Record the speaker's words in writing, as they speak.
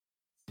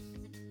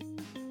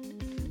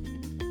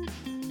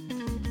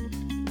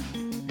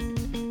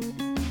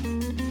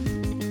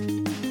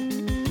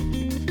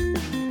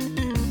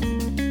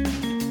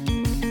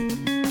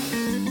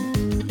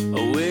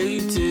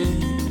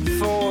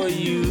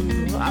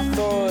I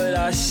thought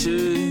I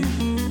should.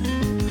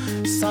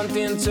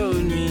 Something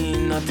told me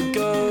not to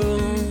go.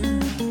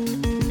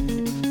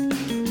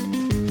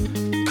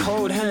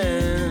 Cold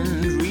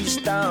hand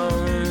reached down.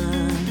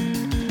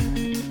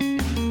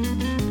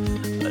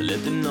 I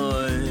let the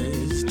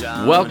noise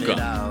drown Welcome it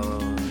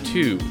out.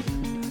 to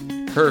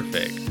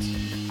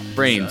Perfect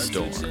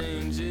Brainstorm.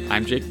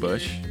 I'm Jake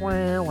Bush.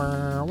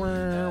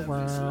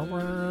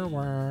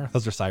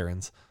 Those are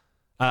sirens.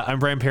 I'm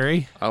Brian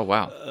Perry. Oh,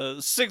 wow.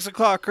 6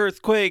 o'clock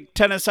earthquake,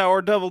 tennis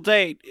hour double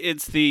date.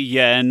 It's the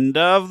end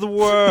of the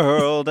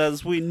world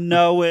as we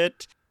know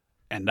it.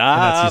 And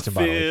that's I Houston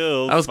Bottle.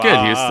 feel That was fine.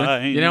 good,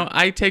 Houston. You know,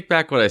 I take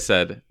back what I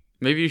said.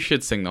 Maybe you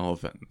should sing the whole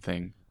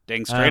thing.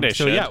 Dang straight I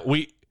So should. yeah,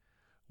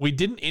 we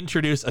didn't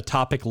introduce a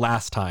topic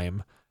last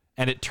time,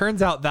 and it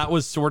turns out that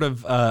was sort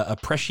of a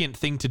prescient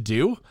thing to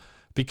do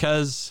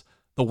because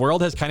the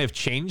world has kind of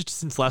changed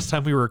since last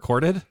time we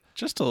recorded.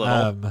 Just a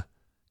little.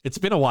 It's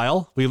been a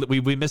while.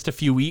 We missed a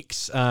few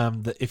weeks.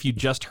 If you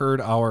just heard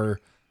our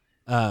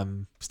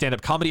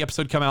stand-up comedy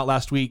episode come out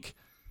last week,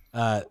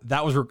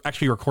 that was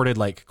actually recorded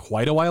like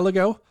quite a while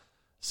ago.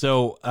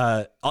 So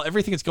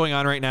everything that's going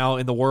on right now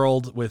in the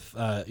world with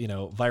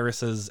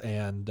viruses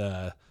and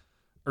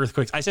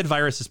earthquakes. I said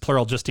viruses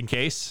plural just in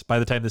case by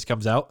the time this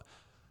comes out.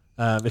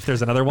 If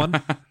there's another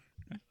one,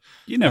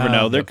 You never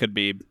know. There could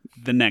be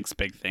the next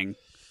big thing.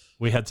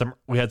 we had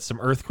some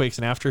earthquakes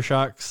and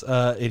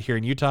aftershocks here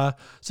in Utah.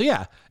 So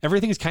yeah,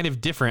 everything is kind of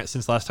different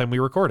since last time we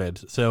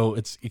recorded. So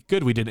it's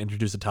good we didn't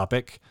introduce a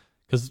topic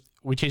because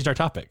we changed our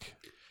topic.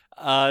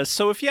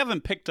 So if you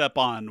haven't picked up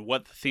on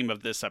what the theme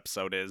of this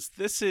episode is,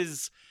 this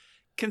is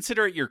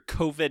consider it your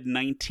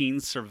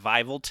COVID-19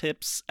 survival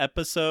tips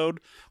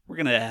episode. We're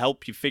going to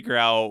help you figure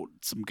out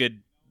some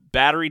good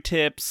battery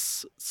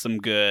tips, some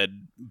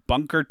good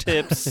bunker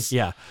tips.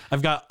 Yeah,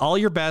 I've got all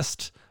your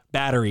best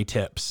battery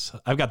tips.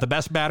 I've got the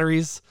best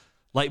batteries,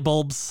 light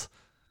bulbs,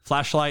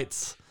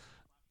 flashlights,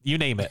 you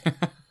name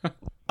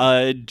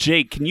it.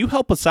 Jake, can you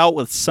help us out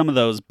with some of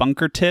those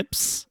bunker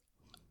tips?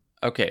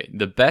 Okay,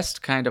 the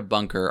best kind of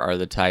bunker are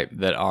the type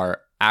that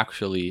are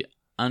actually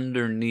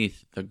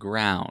underneath the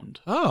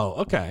ground. Oh,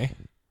 okay.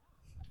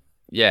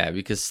 Yeah,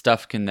 because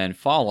stuff can then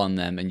fall on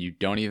them and you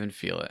don't even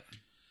feel it.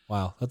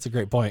 Wow, that's a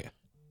great point.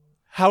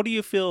 How do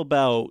you feel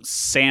about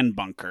sand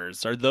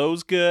bunkers? Are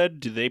those good?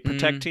 Do they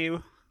protect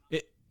you?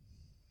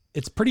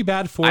 It's pretty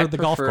bad for the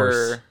golf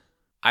course.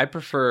 I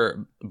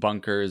prefer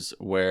bunkers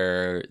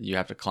where you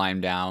have to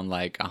climb down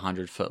like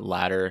 100-foot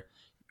ladder.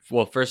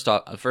 Well, first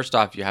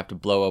off, you have to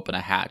blow open a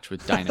hatch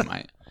with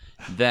dynamite.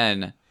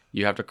 Then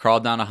you have to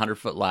crawl down a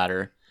 100-foot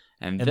ladder,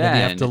 and then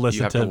you have to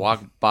listen to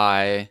walk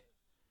by.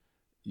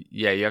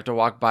 Yeah, you have to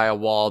walk by a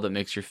wall that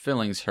makes your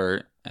feelings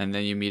hurt, and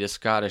then you meet a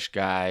Scottish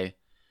guy,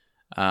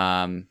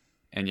 and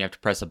you have to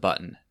press a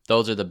button.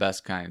 Those are the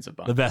best kinds of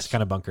bunkers. The best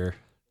kind of bunker.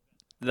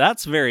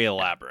 That's very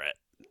elaborate.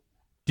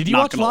 Did you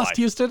Not watch gonna Lost,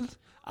 lie. Houston?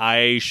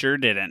 I sure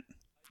didn't.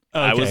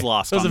 Okay. I was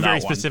lost That was on a very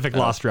that one. specific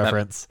Lost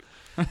reference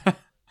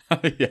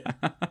Yeah.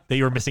 that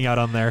you were missing out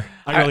on there.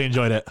 I really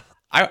enjoyed it.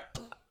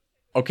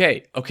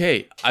 Okay,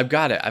 I've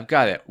got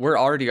it. We're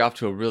already off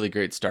to a really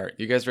great start.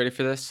 You guys ready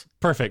for this?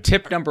 Perfect.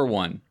 Tip number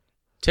one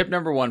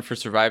for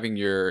surviving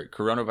your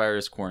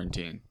coronavirus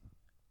quarantine.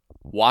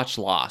 Watch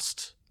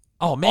Lost.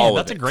 Oh, man, all of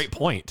that's a it. great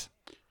point.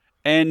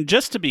 And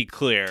just to be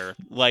clear,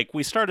 like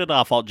we started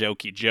off all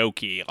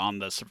jokey on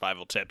the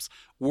survival tips.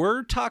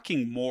 We're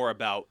talking more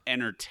about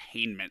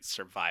entertainment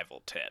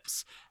survival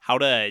tips. How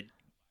to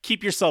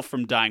keep yourself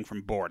from dying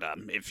from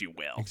boredom, if you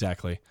will.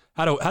 Exactly.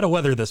 How to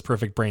weather this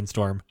perfect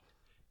brainstorm.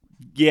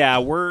 Yeah,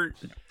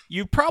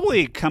 you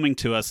probably coming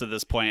to us at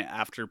this point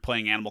after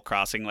playing Animal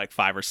Crossing like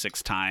 5 or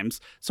 6 times.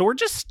 So we're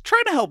just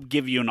trying to help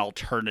give you an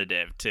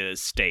alternative to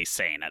stay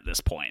sane at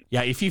this point.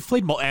 Yeah, if you've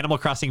played Animal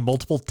Crossing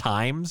multiple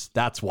times,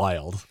 that's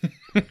wild.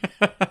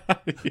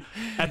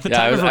 At the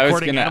time of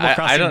recording, Animal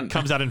Crossing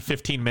comes out in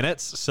 15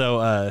 minutes.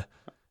 So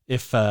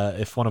if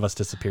one of us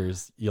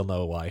disappears, you'll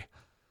know why.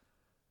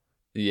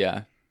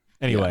 Yeah.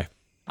 Anyway. Yeah.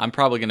 I'm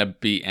probably going to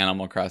beat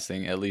Animal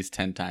Crossing at least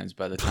 10 times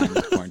by the time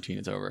this quarantine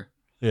is over.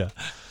 Yeah.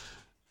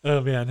 Oh,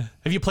 man.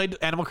 Have you played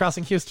Animal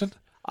Crossing, Houston?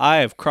 I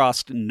have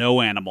crossed no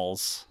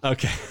animals.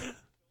 Okay.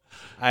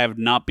 I have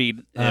not beat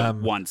it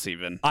once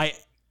even. I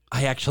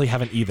actually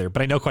haven't either,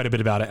 but I know quite a bit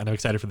about it, and I'm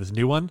excited for this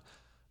new one.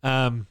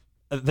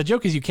 The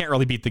joke is you can't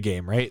really beat the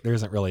game, right? There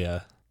isn't really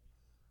a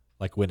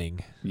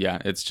winning. Yeah,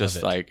 it's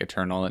just like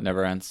eternal. It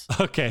never ends.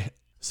 Okay.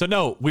 So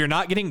no, we're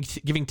not giving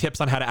tips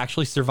on how to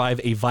actually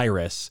survive a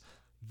virus.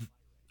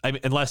 I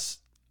mean,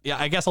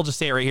 I guess I'll just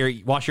say it right here.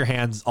 Wash your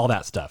hands, all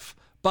that stuff.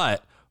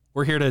 But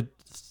we're here to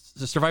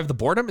survive the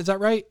boredom. Is that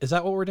right? Is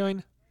that what we're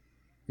doing?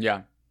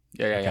 Yeah.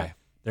 Okay.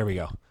 There we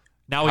go.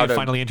 Now we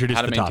finally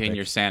introduced the topic. How to maintain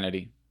your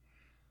sanity.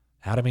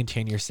 How to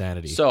maintain your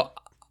sanity. So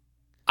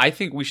I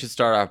think we should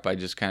start off by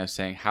just kind of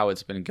saying how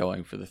it's been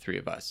going for the three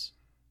of us.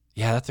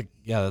 Yeah, that's a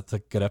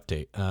good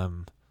update.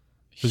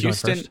 Who's going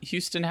first?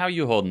 Houston, how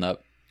you holding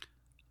up?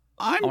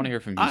 I want to hear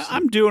from Houston.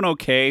 I'm doing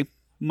okay.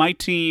 My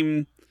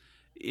team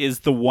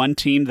is the one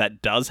team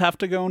that does have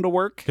to go into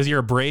work. Because you're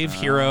a brave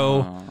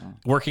hero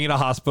working in a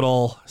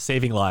hospital,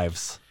 saving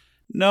lives.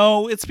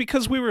 No, it's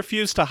because we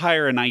refuse to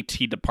hire an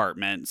IT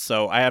department,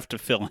 so I have to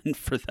fill in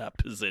for that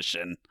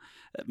position,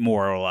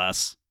 more or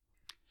less.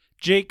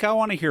 Jake, I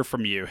want to hear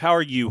from you. How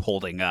are you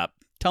holding up?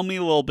 Tell me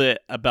a little bit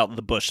about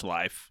the bush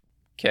life.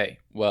 Okay,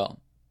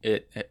 well,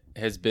 it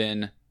has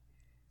been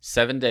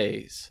 7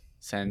 days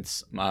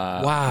since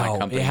my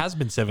company. It has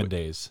been 7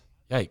 days.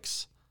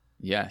 Yikes.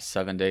 Yeah,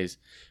 7 days.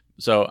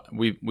 So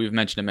we've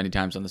mentioned it many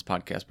times on this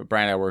podcast, but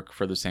Brian and I work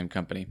for the same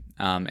company.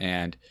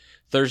 And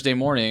Thursday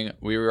morning,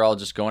 we were all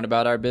just going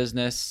about our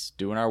business,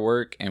 doing our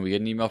work, and we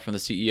get an email from the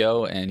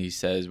CEO, and he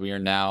says we are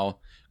now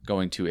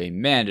going to a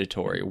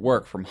mandatory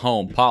work from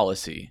home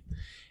policy.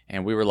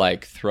 And we were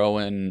like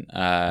throwing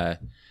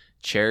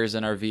chairs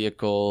in our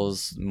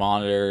vehicles,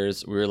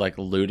 monitors. We were like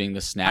looting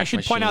the snack machine.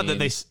 I should point out that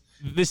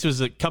this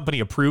was a company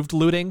approved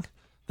looting.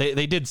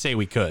 They did say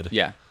we could.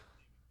 Yeah.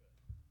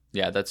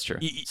 Yeah, that's true.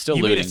 Still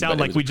you looting. made it sound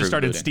like we just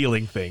started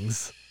stealing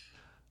things.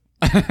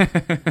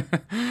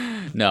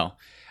 No.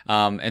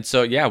 And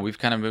so, yeah, we've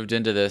kind of moved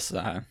into this.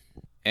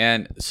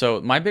 And so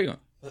my big,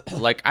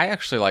 like, I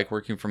actually like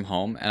working from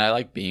home and I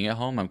like being at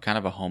home. I'm kind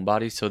of a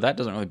homebody, so that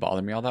doesn't really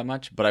bother me all that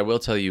much. But I will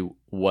tell you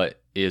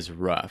what is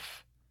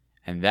rough,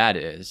 and that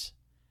is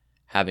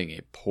having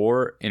a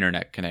poor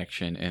internet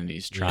connection in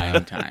these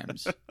trying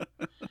times.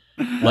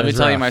 Let me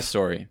tell you my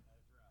story.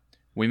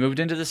 We moved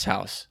into this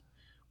house.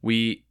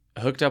 We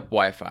hooked up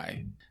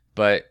Wi-Fi,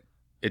 but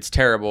it's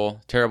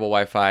terrible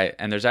Wi-Fi.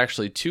 And there's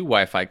actually 2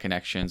 Wi-Fi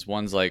connections.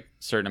 One's like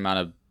a certain amount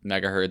of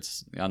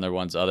megahertz, the other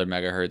one's other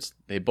megahertz.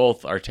 They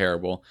both are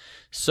terrible.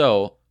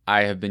 So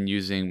I have been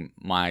using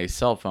my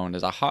cell phone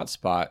as a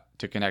hotspot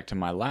to connect to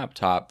my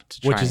laptop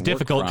to try which is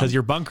difficult because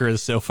your bunker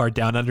is so far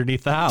down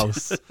underneath the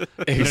house.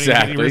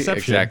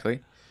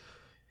 Exactly.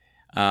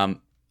 And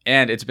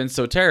it's been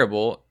so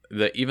terrible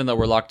that even though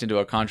we're locked into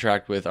a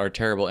contract with our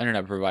terrible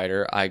internet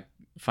provider, I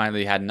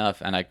finally had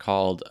enough and I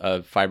called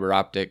a fiber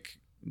optic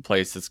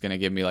place that's going to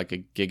give me like a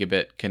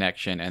gigabit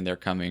connection, and they're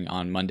coming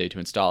on Monday to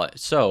install it.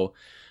 So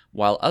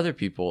while other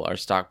people are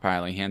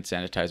stockpiling hand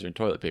sanitizer and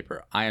toilet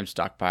paper, I am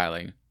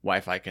stockpiling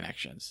Wi-Fi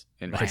connections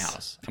in my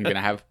house. I'm going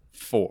to have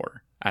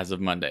 4 as of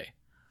Monday.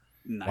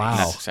 Nice. Wow.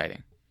 That's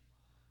exciting.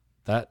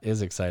 That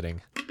is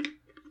exciting.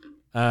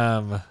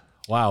 Wow.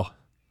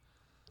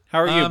 How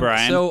are you,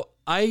 Brian? So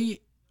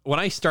when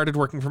I started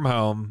working from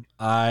home,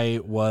 I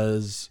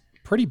was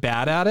pretty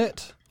bad at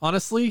it,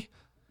 honestly,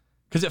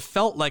 because it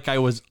felt like I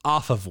was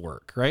off of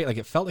work, right? Like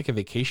it felt like a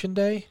vacation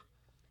day,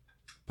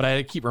 but I had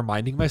to keep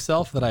reminding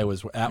myself that I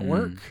was at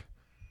work.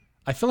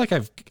 I feel like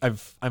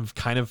I'm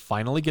kind of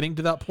finally getting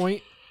to that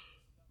point,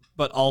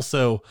 but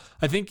also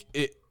I think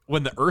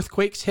when the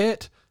earthquakes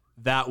hit,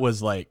 that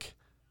was like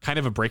kind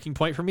of a breaking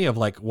point for me of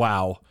like,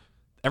 wow,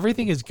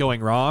 everything is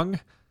going wrong.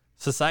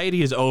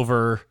 Society is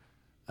over.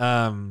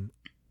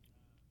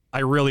 I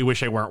really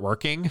wish I weren't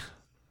working.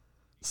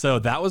 So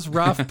that was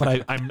rough,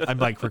 but I'm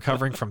like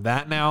recovering from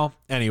that now.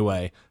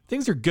 Anyway,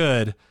 things are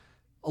good.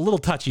 A little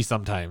touchy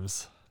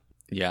sometimes.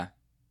 Yeah,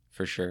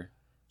 for sure.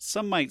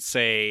 Some might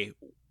say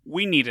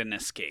we need an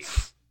escape.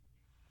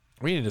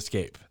 We need an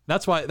escape.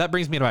 That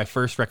brings me to my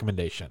first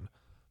recommendation.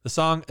 The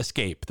song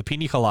Escape, the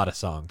Pina Colada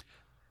song.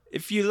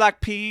 If you like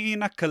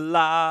pina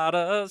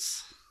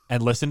coladas.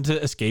 And listen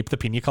to Escape, the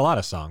Pina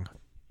Colada song.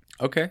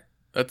 Okay.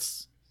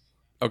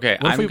 Okay,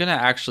 I'm going to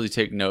actually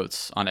take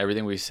notes on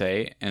everything we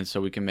say, and so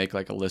we can make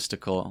like a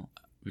listicle.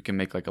 We can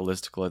make like a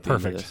listicle at the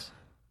end of this.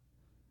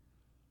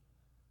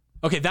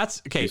 Okay,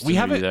 that's okay. Just We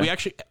to be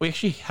we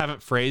actually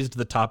haven't phrased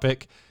the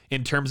topic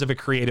in terms of a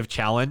creative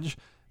challenge.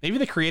 Maybe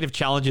the creative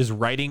challenge is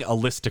writing a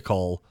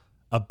listicle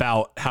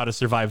about how to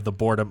survive the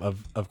boredom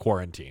of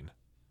quarantine.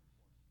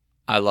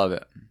 I love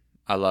it.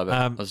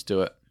 Let's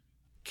do it.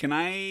 Can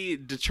I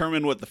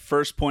determine what the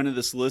first point of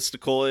this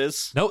listicle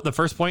is? No, the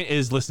first point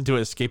is listen to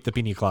Escape, the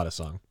Pina Colada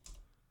song.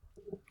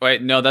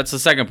 Wait, no, that's the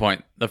second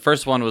point. The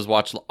first one was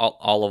watch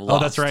all of Lost.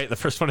 Oh, that's right. The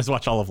first one is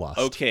watch all of Lost.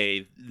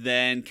 Okay,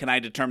 then can I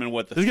determine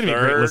what the This is going to be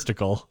a great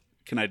listicle.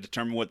 Can I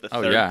determine what the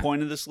third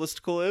point of this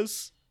listicle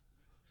is?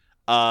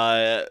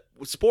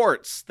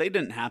 Sports. They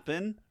didn't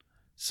happen.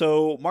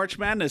 So March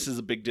Madness is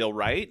a big deal,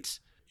 right?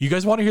 You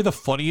guys want to hear the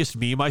funniest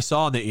meme I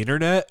saw on the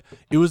internet?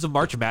 It was a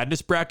March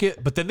Madness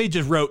bracket, but then they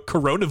just wrote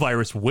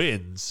coronavirus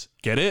wins.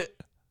 Get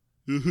it?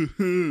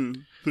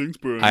 Thanks,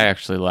 bro. I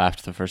actually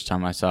laughed the first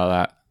time I saw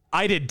that.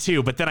 I did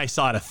too, but then I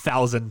saw it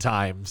 1,000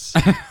 times.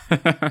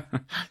 Yeah,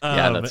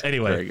 that's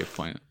anyway, a very good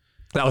point.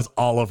 That was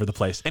all over the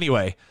place.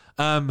 Anyway,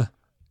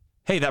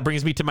 hey, that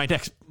brings me to my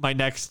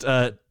next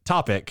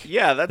topic.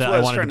 Yeah, that's that what I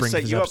was wanted trying to bring to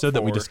set this you up episode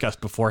that we for.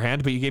 discussed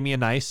beforehand, but you gave me a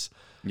nice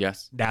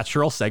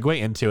natural segue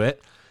into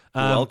it.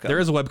 Welcome. There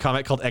is a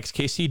webcomic called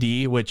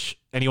XKCD, which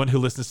anyone who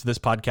listens to this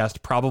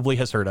podcast probably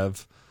has heard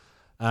of.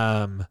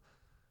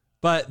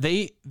 But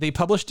they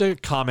published a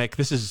comic.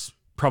 This is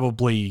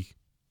probably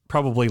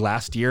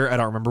last year. I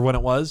don't remember when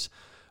it was,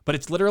 but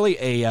it's literally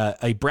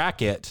a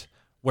bracket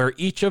where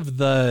each of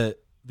the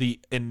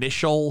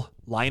initial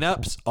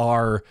lineups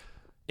are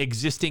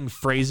existing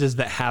phrases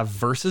that have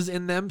verses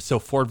in them. So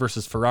Ford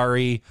versus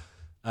Ferrari,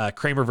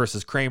 Kramer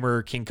versus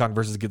Kramer, King Kong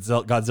versus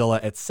Godzilla,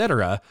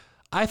 etc.,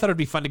 I thought it'd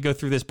be fun to go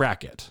through this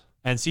bracket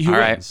and see who All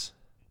right. wins.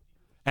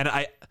 And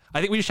I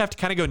think we just have to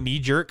kind of go knee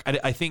jerk.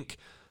 I think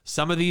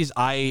some of these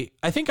I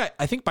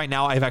think by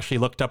now I've actually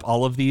looked up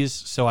all of these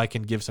so I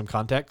can give some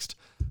context.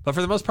 But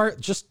for the most part,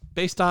 just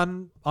based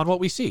on what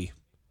we see.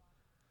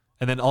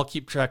 And then I'll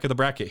keep track of the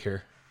bracket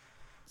here.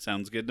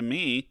 Sounds good to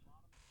me.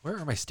 Where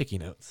are my sticky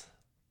notes?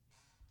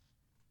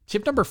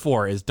 Tip number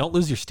 4 is don't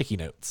lose your sticky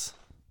notes.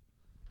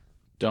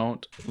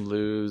 Don't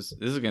lose.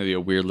 This is going to be a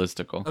weird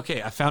listicle.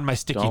 Okay, I found my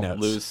sticky Don't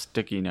notes. lose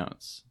sticky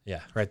notes.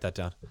 Yeah, write that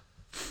down.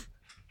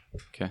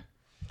 Okay.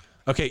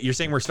 Okay, you're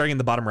saying we're starting in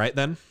the bottom right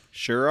then?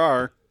 Sure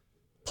are.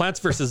 Plants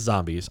versus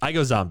zombies. I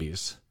go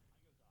zombies.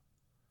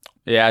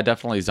 Yeah,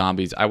 definitely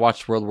zombies. I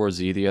watched World War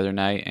Z the other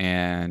night,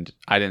 and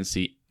I didn't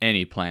see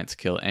any plants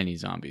kill any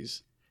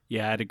zombies.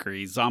 Yeah, I'd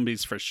agree.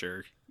 Zombies for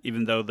sure.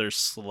 Even though they're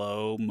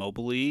slow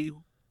mobily,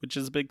 which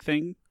is a big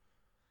thing.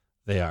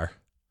 They are.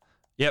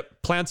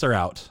 Yep, plants are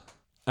out.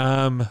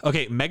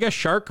 Okay, mega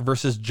shark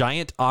versus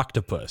giant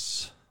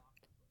octopus.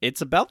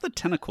 It's about the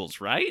tentacles,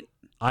 right?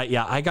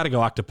 I gotta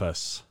go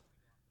octopus.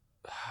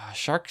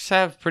 Sharks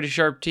have pretty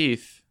sharp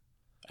teeth,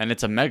 and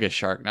it's a mega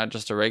shark, not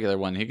just a regular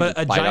one. He can But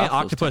a bite giant off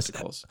those octopus.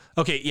 tentacles.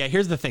 Okay, yeah,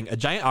 here's the thing. A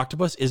giant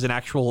octopus is an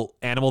actual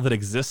animal that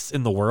exists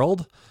in the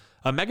world.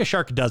 A mega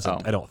shark doesn't,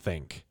 Oh. I don't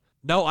think.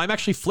 No, I'm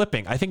actually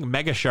flipping. I think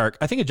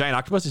a giant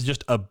octopus is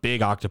just a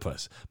big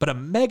octopus. But a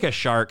mega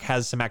shark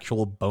has some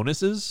actual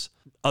bonuses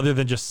other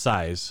than just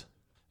size.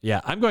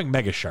 Yeah, I'm going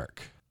mega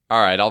shark.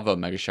 All right, I'll vote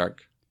mega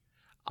shark.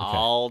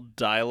 I'll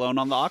die alone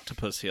on the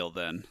octopus heel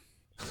then.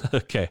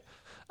 Okay.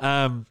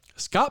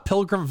 Scott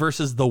Pilgrim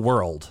versus the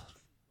world.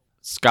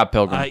 Scott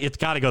Pilgrim. It's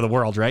got to go the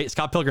world, right?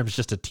 Scott Pilgrim's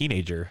just a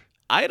teenager.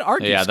 I'd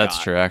argue yeah, Scott.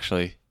 that's true,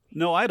 actually.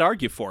 No, I'd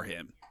argue for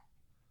him.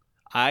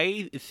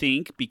 I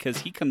think because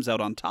he comes out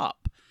on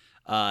top.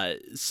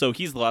 So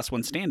he's the last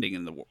one standing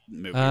in the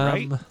movie,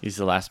 right? He's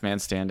the last man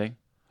standing.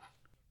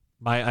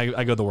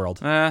 I go the world.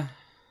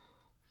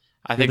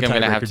 I think the I'm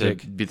going to tiebreaker, have to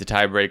Jake. be the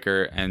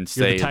tiebreaker and You're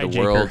say the the tie-jaker.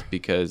 world,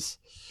 because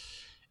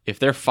if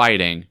they're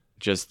fighting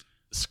just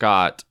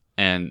Scott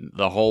and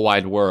the whole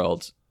wide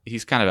world,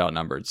 he's kind of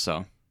outnumbered.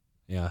 So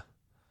Yeah.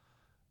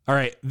 All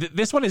right.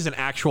 This one is an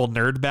actual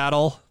nerd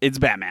battle. It's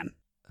Batman.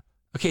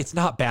 Okay, it's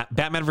not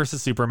Batman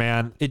versus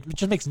Superman. It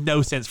just makes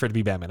no sense for it to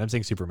be Batman. I'm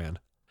saying Superman.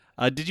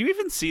 Did you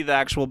even see the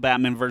actual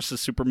Batman versus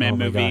Superman Oh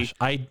my movie?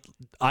 gosh.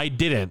 I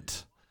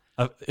didn't.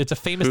 It's a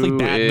famously Who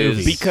bad is-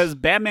 movie. Because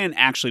Batman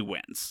actually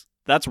wins.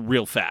 That's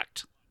real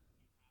fact.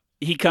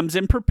 He comes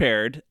in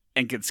prepared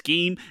and can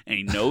scheme, and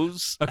he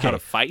knows Okay. how to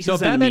fight So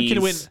his Batman enemies.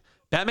 can win.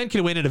 Batman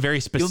can win in a very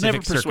You'll specific never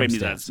persuade me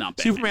that circumstance. it's not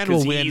Batman. Superman 'cause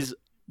will win He's,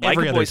 like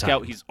every a other Boy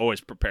Scout, time. he's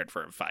always prepared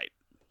for a fight.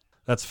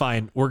 That's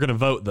fine. We're gonna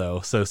vote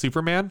though. So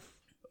Superman.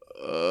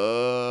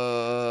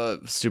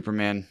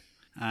 Superman.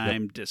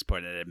 I'm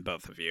disappointed in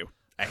both of you.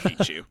 I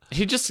hate you.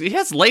 He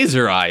has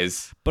laser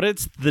eyes. But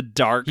it's the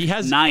Dark He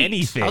has Knight.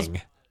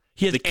 anything.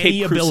 He has The any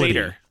Cape ability.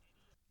 Crusader.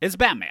 It's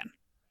Batman.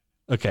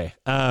 Okay.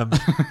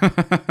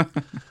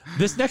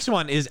 This next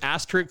one is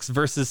Asterix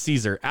versus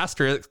Caesar.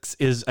 Asterix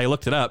is, I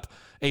looked it up,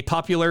 a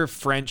popular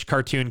French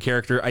cartoon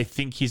character. I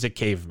think he's a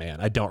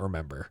caveman. I don't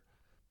remember.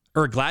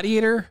 Or a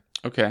gladiator?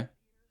 Okay.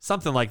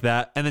 Something like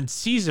that. And then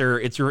Caesar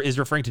is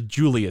referring to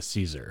Julius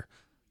Caesar,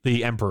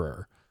 the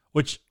emperor,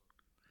 which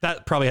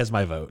that probably has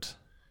my vote.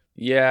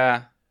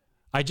 Yeah.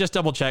 I just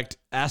double checked.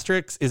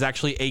 Asterix is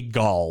actually a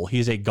Gaul.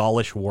 He's a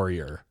Gaulish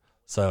warrior.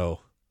 So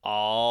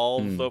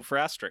I'll vote for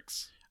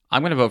Asterix.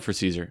 I'm going to vote for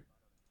Caesar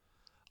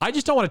I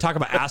just don't want to talk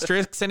about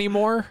Asterix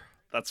anymore.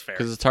 That's fair.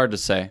 because it's hard to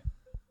say.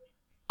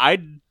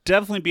 I'd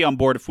definitely be on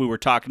board if we were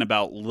talking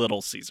about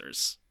Little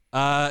Caesars.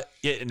 Now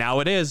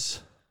it is.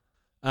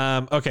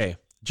 Okay.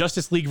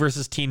 Justice League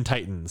versus Teen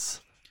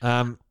Titans.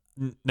 No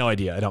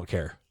idea. I don't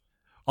care.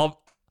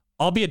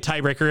 I'll be a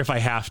tiebreaker if I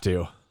have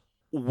to.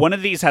 One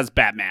of these has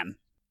Batman.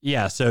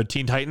 Yeah, so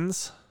Teen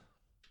Titans.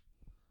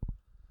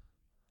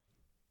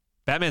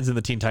 Batman's in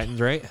the Teen Titans,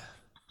 right?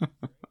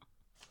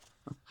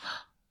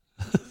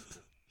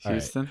 All right.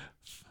 Houston?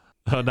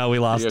 Oh no, we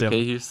Are lost you him.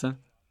 okay, Houston?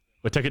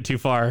 We took it too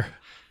far.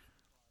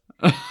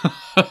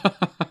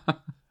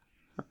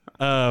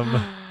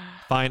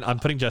 Fine. I'm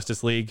putting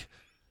Justice League.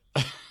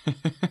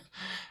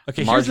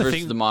 Okay, Marge here's the versus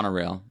thing. the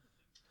monorail.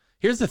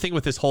 Here's the thing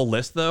with this whole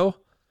list, though.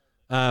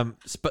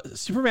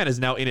 Superman is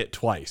now in it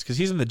twice because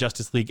he's in the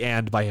Justice League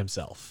and by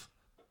himself.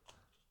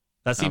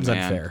 That seems man.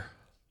 unfair.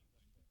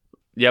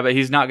 Yeah, but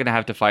he's not going to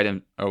have to fight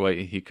him. Or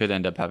wait, he could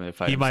end up having to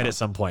fight He might at himself.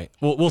 some point.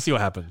 We'll see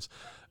what happens.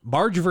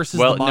 Marge versus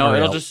Well, the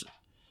monorail. no,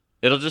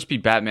 it'll just be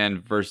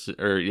Batman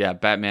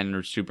Batman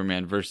or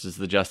Superman versus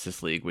the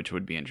Justice League, which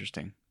would be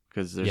interesting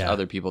because there's Yeah.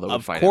 other people that would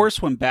Of fight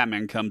course, when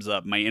Batman comes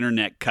up, my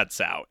internet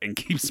cuts out and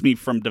keeps me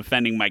from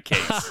defending my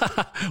case.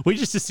 We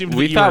just assumed him. that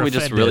We you thought were we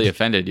just offended. really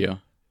offended you.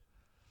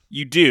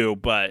 You do,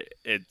 but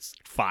it's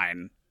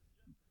fine.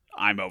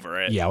 I'm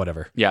over it. Yeah,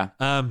 whatever. Yeah.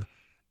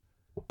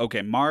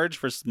 Okay, Marge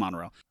versus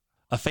Monorail.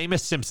 A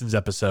famous Simpsons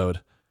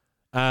episode.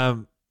 I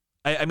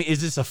mean,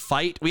 is this a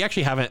fight? We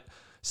actually haven't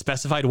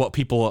specified what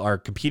people are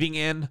competing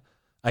in.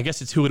 I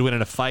guess it's who would win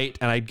in a fight,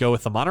 and I'd go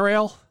with the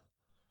monorail.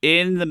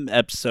 In the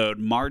episode,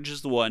 Marge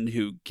is the one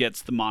who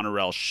gets the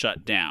monorail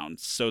shut down,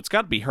 so it's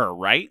got to be her,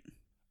 right?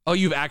 Oh,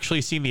 you've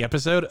actually seen the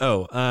episode?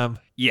 Oh,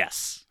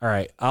 Yes. all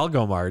right. I'll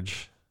go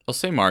Marge. I'll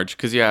say Marge,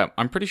 because, yeah,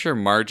 I'm pretty sure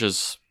Marge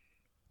is...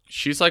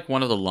 She's like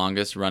one of the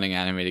longest running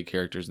animated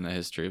characters in the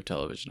history of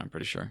television, I'm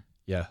pretty sure.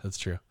 Yeah, that's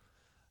true.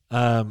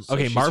 So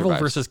Okay, she Marvel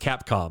survives. versus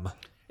Capcom.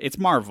 It's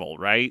Marvel,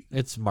 right?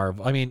 It's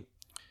Marvel. I mean,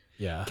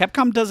 yeah.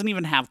 Capcom doesn't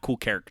even have cool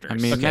characters. I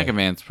mean, Okay. Mega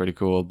Man's pretty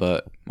cool,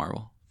 but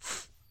Marvel.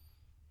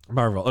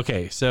 Marvel.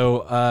 Okay,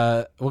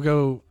 so we'll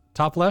go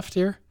top left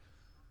here.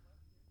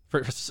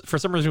 For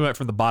some reason, we went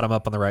from the bottom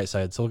up on the right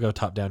side, so we'll go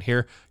top down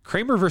here.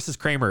 Kramer versus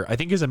Kramer, I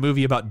think, is a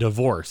movie about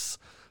divorce.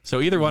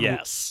 So either one.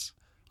 Yes.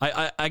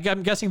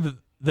 I'm guessing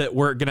that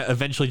we're gonna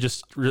eventually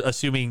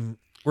assuming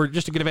we're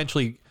just gonna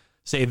eventually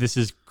say this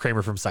is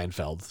Kramer from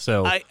Seinfeld.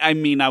 So I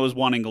mean, I was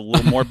wanting a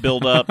little more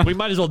build up, we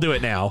might as well do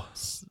it now.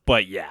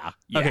 but yeah.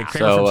 Okay,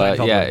 Kramer So, from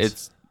Seinfeld yeah, wins.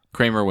 it's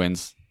Kramer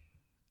wins.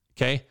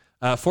 Okay.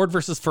 Ford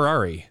versus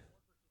Ferrari.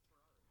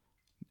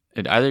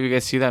 Did either of you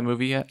guys see that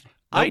movie yet?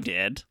 I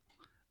did.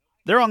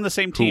 They're on the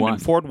same team, won?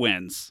 and Ford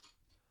wins.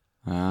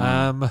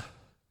 Um,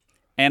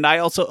 And I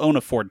also own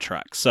a Ford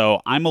truck,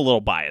 so I'm a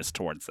little biased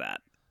towards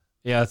that.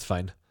 yeah, that's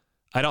fine.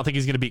 I don't think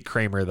he's gonna beat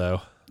Kramer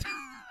though.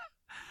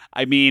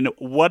 I mean,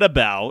 what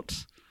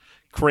about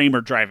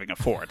Kramer driving a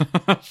Ford?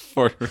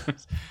 Ford.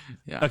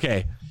 Yeah.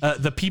 Okay.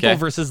 The People Okay.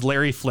 versus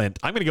Larry Flint.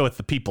 I'm gonna go with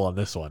the People on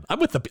this one.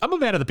 I'm a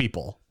man of the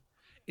People.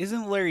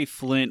 Isn't Larry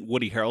Flint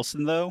Woody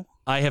Harrelson, though?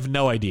 I have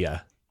no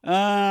idea.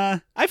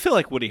 I feel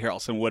like Woody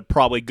Harrelson would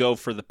probably go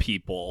for the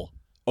People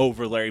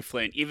over Larry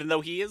Flint, even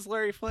though he is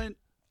Larry Flint.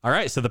 All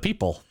right, so the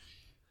People.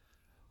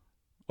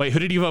 Wait, who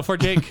did you vote for,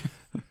 Jake?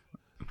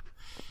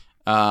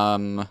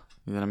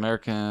 The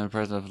American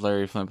president of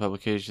Larry Flint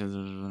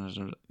Publications.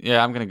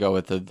 Yeah, I'm gonna go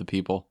with the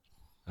People.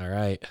 All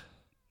right.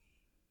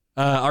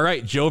 All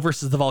right, Joe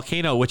versus the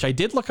Volcano, which I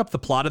did look up the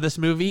plot of this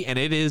movie, and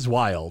it is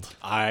wild.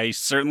 I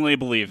certainly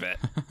believe it.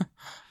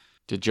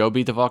 Did Joe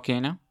beat the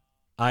volcano?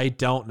 I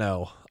don't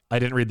know. I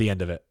didn't read the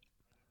end of it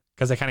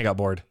because I kind of got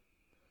bored.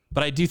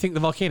 But I do think the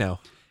volcano.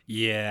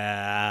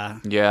 Yeah.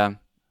 Yeah,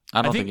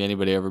 I don't think- think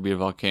anybody ever beat a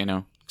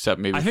volcano except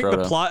maybe I think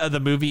Frodo. the plot of the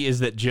movie is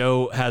that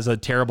Joe has a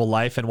terrible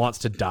life and wants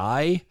to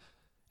die,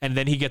 and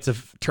then he gets a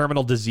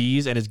terminal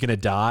disease and is going to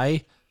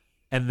die,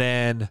 and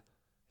then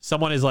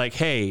someone is like,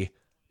 "Hey,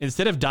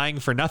 instead of dying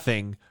for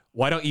nothing,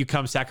 why don't you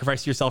come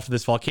sacrifice yourself to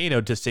this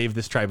volcano to save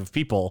this tribe of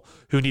people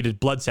who needed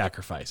blood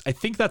sacrifice?" I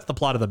think that's the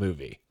plot of the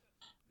movie.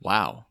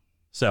 Wow.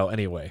 So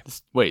anyway,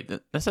 Wait,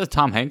 this has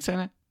Tom Hanks in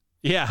it?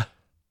 yeah,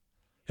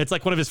 it's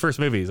like one of his first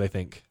movies, I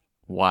think.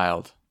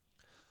 Wild.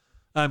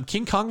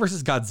 King Kong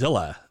versus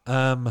Godzilla.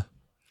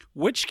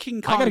 Which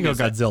King Kong I gotta go is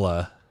it?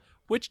 Godzilla.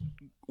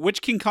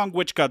 Which King Kong,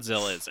 which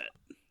Godzilla is it?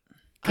 I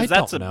Because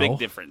that's a don't big know.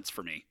 difference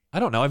for me. I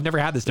don't know. I've never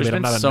had this There's debate.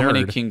 I'm been not a so nerd.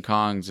 many King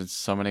Kongs and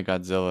so many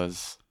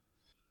Godzillas.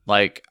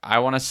 Like, I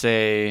want to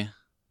say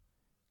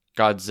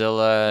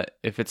Godzilla.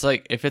 If it's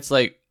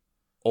like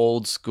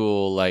old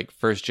school, like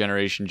first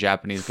generation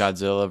Japanese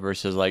Godzilla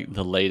versus like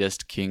the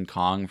latest King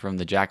Kong from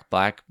the Jack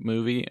Black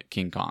movie,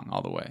 King Kong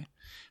all the way.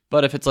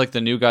 But if it's like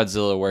the new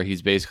Godzilla where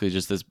he's basically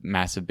just this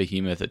massive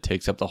behemoth that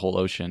takes up the whole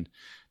ocean,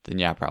 then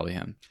yeah, probably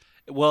him.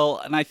 Well,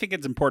 and I think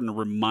it's important to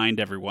remind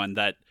everyone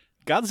that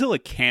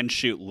Godzilla can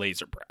shoot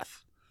laser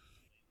breath.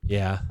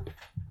 Yeah.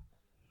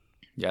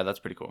 Yeah, that's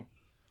pretty cool.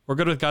 We're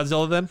good with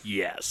Godzilla then?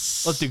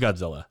 Yes. Let's do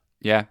Godzilla.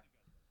 Yeah,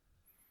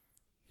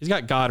 He's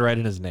got God right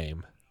in his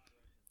name.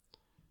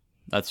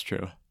 that's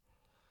true.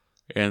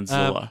 And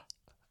Zilla.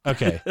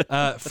 Okay.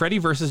 Freddy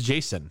versus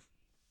Jason.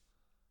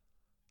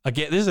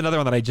 Again, this is another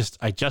one that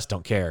I just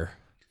don't care.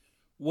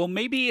 Well,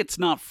 maybe it's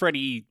not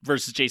Freddy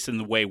versus Jason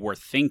the way we're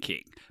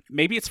thinking.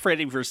 Maybe it's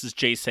Freddy versus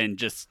Jason,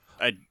 just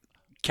a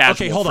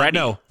casual Okay, hold Freddy.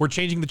 on. No, we're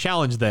changing the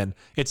challenge then.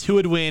 It's who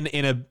would win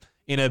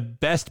in a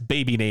best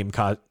baby name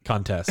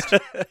contest.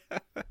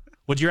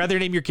 Would you rather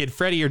name your kid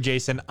Freddy or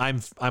Jason?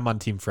 I'm on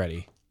Team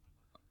Freddy.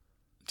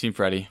 Team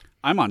Freddy.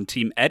 I'm on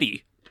Team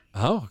Eddie.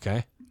 Oh,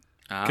 okay.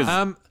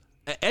 'Cause-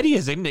 Eddie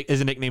is a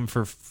nickname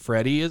for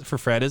Freddy, for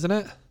Fred, isn't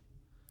it?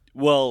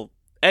 Well,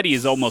 Eddie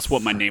is almost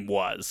what my name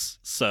was.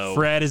 So,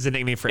 Fred is a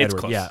nickname for It's Edward.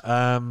 close.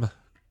 Yeah.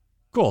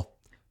 Cool.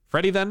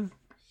 Freddy then?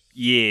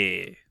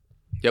 yeah.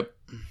 Yep.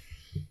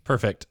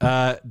 Perfect.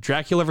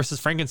 Dracula versus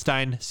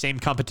Frankenstein, same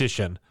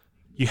competition.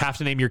 You have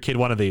to name your kid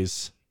one of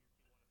these.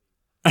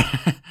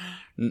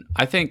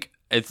 I think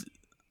it's.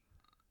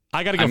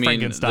 I got to go I mean,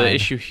 Frankenstein. the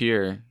issue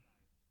here.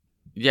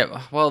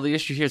 Yeah, well, the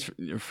issue here is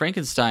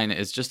Frankenstein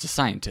is just a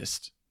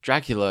scientist.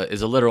 Dracula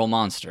is a literal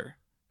monster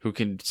who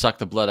can suck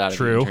the blood out of you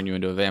True. and turn you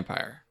into a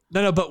vampire.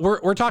 No, but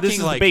we're talking This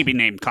is like the baby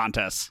name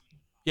contest.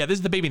 Yeah, this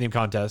is the baby name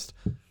contest.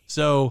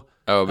 So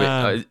Oh,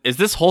 but is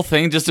this whole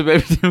thing just a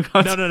baby name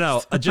contest?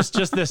 no. Just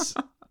this,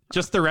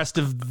 just the rest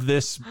of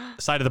this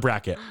side of the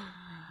bracket.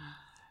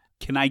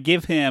 Can I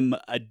give him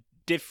a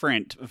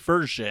different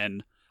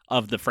version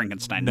of the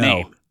Frankenstein No,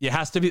 name? it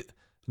has to be.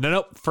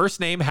 No. First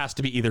name has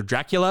to be either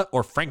Dracula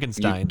or You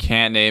Frankenstein.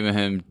 can't name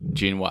him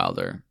Gene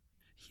Wilder.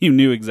 You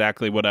knew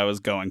exactly what I was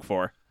going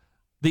for.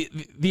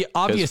 The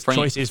obvious Frank-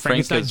 choice is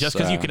Frank Frankenstein, is, just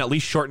because you can at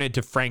least shorten it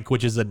to Frank,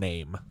 which is a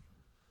name.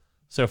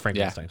 So Yeah,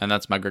 Frankenstein. and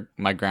that's my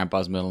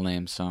grandpa's middle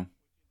name. So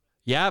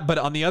Yeah, but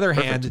on the other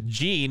hand,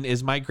 Gene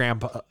is my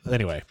grandpa.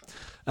 Anyway,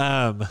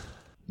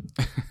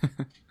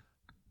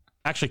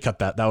 actually, cut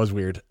that. That was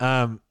weird.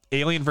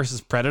 Alien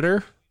versus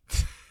Predator.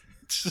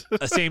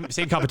 Same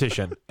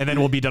competition, and then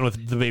we'll be done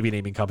with the baby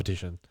naming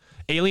competition.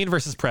 Alien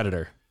versus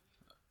Predator.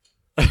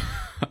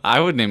 I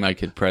would name my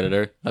kid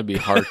Predator. That'd be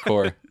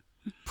hardcore.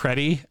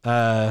 Preddy.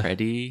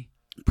 Preddy.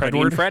 Freddy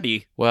and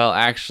Freddy. Well,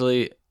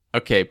 actually,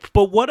 okay.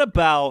 But what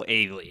about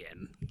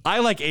Alien? I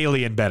like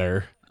Alien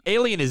better.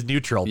 Alien is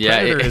neutral. Yeah,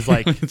 Predator is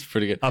like it's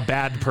pretty good. a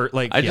bad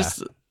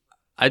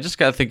I just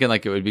got thinking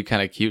like it would be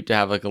kind of cute to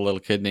have like a little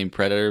kid named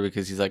Predator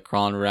because he's like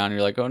crawling around. And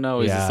you're like, oh no,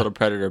 he's Yeah. this little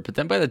predator. But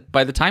then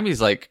by the time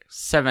he's like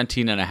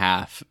 17 and a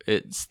half,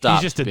 it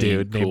stops. He's just a being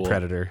dude cool. named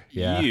Predator.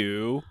 Yeah.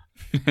 You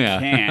Yeah.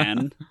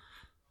 can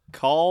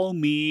call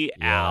me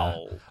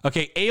Al.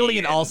 Okay,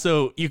 Alien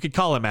also, you could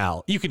call him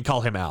Al. You can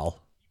call him Al.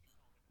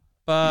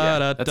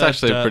 That's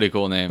actually a pretty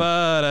cool name.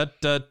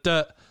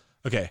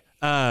 Okay.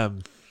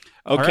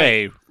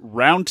 Okay,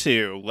 round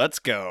 2. Let's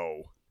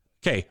go.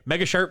 Okay,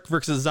 Mega Shark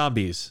versus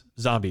zombies.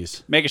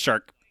 Mega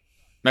Shark.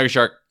 Mega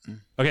Shark.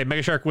 Okay,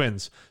 Mega Shark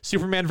wins.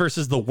 Superman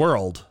versus the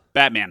world.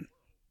 Batman.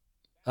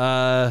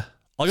 I'll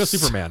go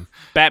Superman.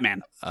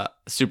 Batman.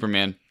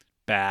 Superman.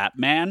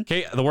 Batman.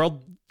 Okay, the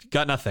world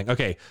got nothing.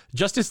 Okay,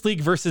 Justice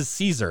League versus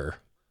Caesar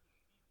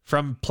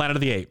from Planet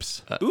of the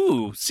Apes.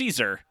 Ooh,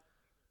 Caesar.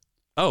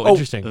 Oh,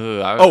 interesting.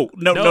 Oh,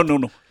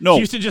 no.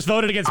 Houston just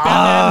voted against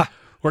Batman.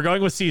 We're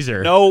going with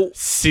Caesar. No.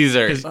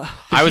 Caesar. 'Cause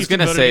I was Houston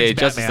gonna voted say against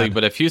Justice Batman. League,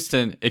 but if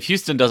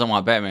Houston doesn't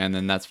want Batman,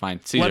 then that's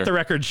fine. Caesar. Let the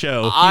record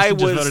show. I Houston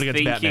just was voted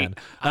against thinking-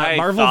 Batman. I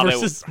Marvel thought it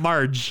versus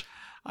Marge.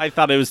 I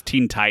thought it was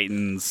Teen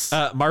Titans.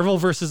 Marvel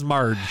versus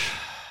Marge.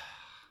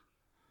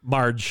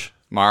 Marge.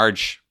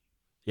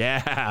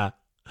 Yeah.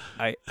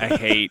 I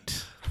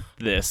hate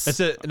this. It's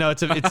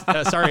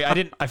sorry,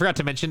 I forgot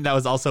to mention that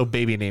was also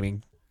baby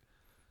naming.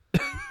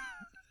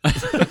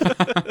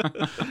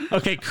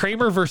 Okay,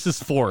 Kramer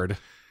versus Ford.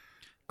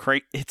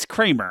 It's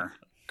Kramer.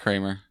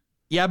 Kramer.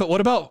 Yeah, but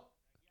what about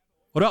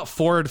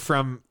Ford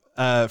from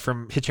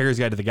Hitchhiker's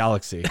Guide to the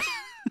Galaxy?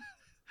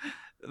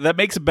 That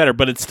makes it better,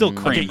 but it's still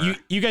Kramer. Okay,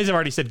 you guys have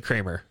already said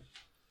Kramer.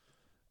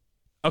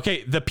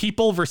 Okay, the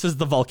people versus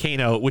the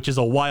volcano, which is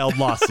a wild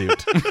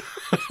lawsuit.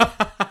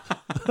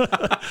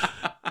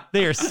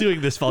 They are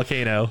suing this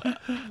volcano.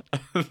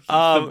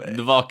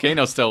 The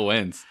volcano still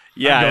wins.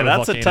 I'm Yeah, going with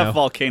that's a volcano. tough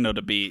volcano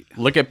to beat.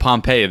 Look at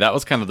Pompeii. That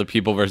was kind of the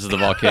people versus the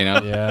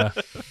volcano. Yeah.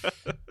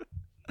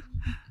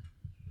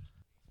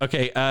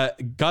 Okay,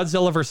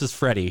 Godzilla versus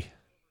Freddy.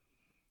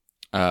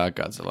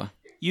 Godzilla.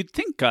 You'd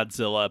think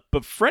Godzilla,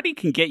 but Freddy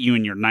can get you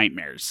in your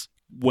nightmares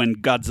when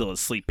Godzilla's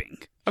sleeping.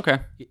 Okay.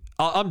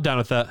 I'm done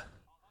with that.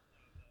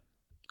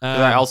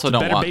 I also it's a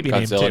don't better want baby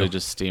name, Godzilla too. to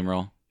just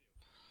steamroll.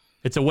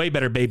 It's a way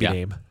better baby Yeah.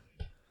 name.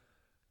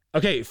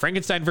 Okay,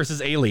 Frankenstein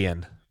versus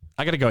Alien.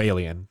 I gotta go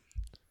Alien.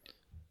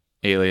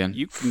 Alien.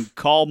 You can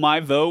call my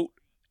vote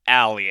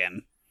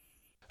Alien.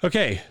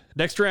 Okay,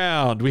 next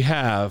round we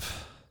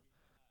have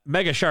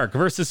Mega Shark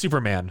versus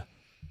Superman.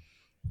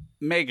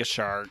 Mega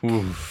Shark.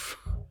 Oof.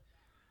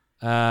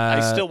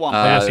 I still want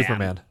I'll go Batman.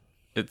 Superman.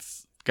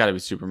 It's got to be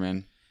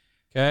Superman.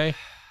 Okay.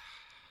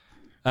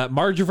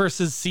 Marge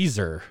versus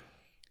Caesar.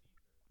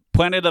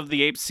 Planet of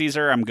the Apes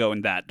Caesar, I'm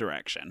going that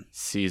direction.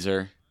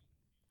 Caesar.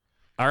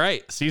 All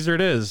right, Caesar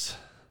it is.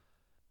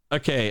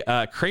 Okay,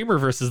 Kramer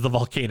versus the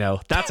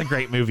volcano. That's a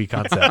great movie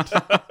concept.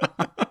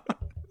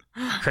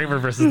 Kramer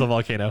versus the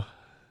volcano.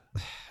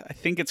 I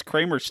think it's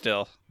Kramer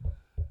still.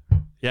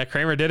 Yeah,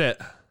 Kramer did it.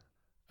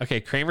 Okay,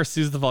 Kramer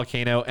sues the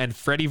volcano, and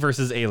Freddy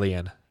versus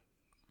Alien.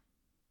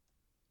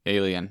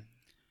 Alien.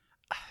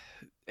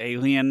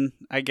 Alien,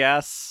 I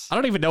guess. I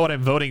don't even know what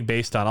I'm voting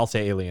based on. I'll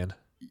say Alien.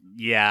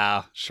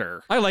 Yeah,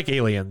 sure. I like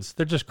aliens.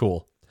 They're just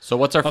cool. So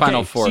what's our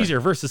final Okay, four? Caesar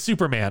versus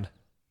Superman.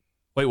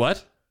 Wait,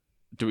 what?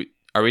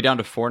 Are we down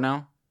to 4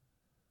 now?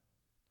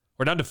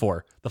 We're down to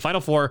 4. The final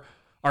 4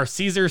 are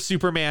Caesar,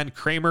 Superman,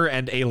 Kramer,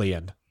 and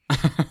Alien.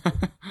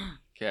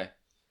 Okay.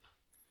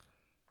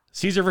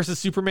 Caesar versus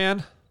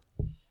Superman.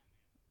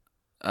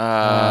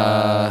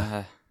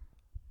 I'm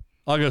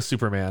I'll go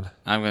Superman.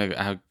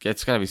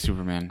 It's got to be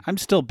Superman. I'm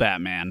still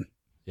Batman.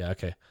 Yeah,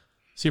 okay.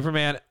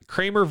 Superman,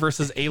 Kramer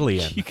versus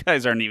Alien. You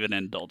guys aren't even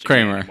indulging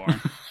Kramer. anymore.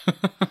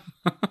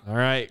 All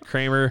right,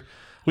 Kramer.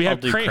 We I'll have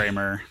do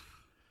Kramer.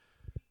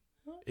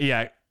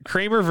 Yeah,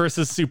 Kramer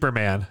versus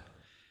Superman.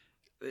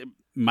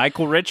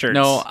 Michael Richards.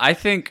 No, I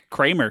think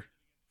Kramer.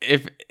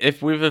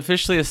 if we've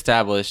officially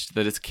established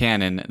that it's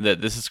canon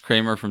that this is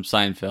Kramer from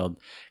Seinfeld,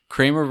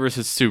 Kramer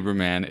versus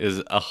Superman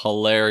is a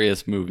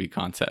hilarious movie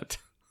concept.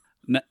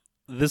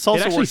 This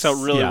also actually works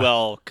out really yeah.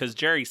 well because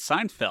Jerry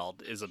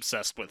Seinfeld is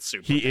obsessed with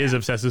Superman. He is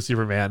obsessed with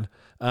Superman.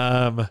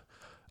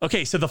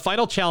 Okay, so the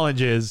final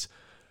challenge is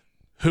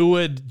who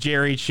would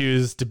Jerry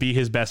choose to be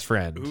his best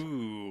friend?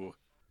 Ooh.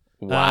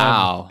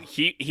 Wow.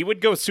 He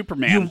would go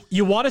Superman.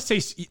 You want to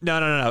say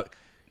no.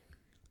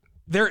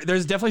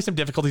 there's definitely some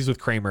difficulties with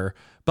Kramer,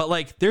 but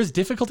like there's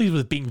difficulties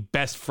with being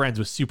best friends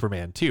with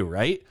Superman too,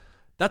 right?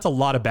 That's a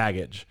lot of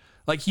baggage.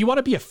 Like you want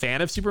to be a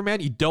fan of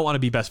Superman, you don't want to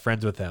be best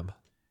friends with him.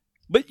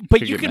 But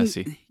Could you get can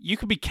messy. you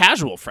could be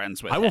casual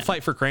friends with I will him.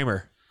 fight for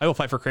Kramer. I will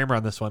fight for Kramer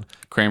on this one.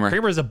 Kramer.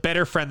 Kramer is a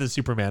better friend than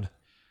Superman.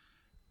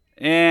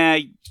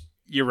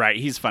 You're right.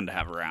 He's fun to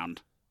have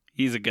around.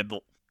 He's a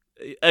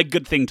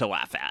good thing to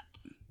laugh at.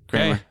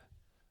 Kramer. Okay.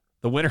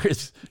 The winner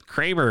is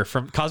Kramer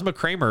from Cosmo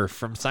Kramer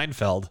from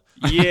Seinfeld.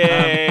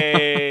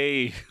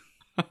 Yay!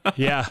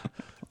 Yeah,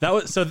 that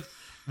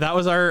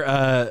was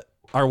our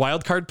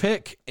wild card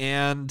pick,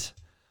 and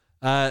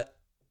so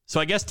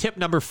I guess tip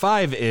number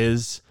 5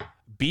 is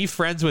be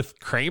friends with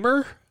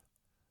Kramer.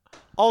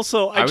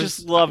 Also, I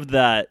just love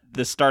that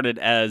this started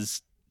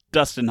as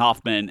Dustin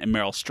Hoffman and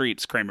Meryl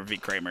Streep's Kramer v.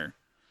 Kramer,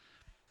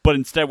 but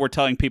instead we're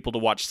telling people to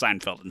watch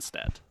Seinfeld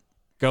instead.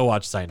 Go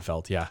watch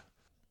Seinfeld. Yeah.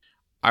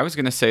 I was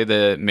going to say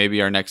that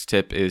maybe our next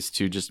tip is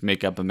to just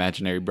make up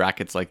imaginary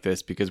brackets like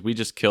this, because we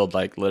just killed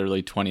like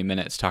literally 20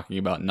 minutes talking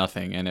about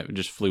nothing and it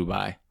just flew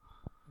by.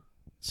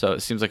 So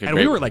it seems like And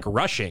we were like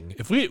rushing.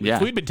 If we'd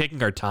been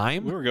taking our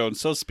time, We were going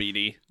so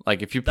speedy.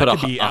 like if you put that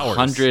could be hours.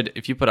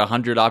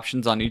 100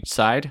 options on each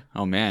side,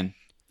 oh man.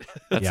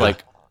 That's Yeah.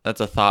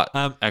 that's a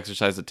thought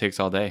exercise that takes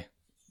all day.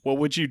 What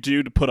would you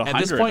do to put 100?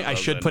 at this point, I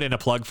should put in a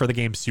plug for the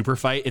game Super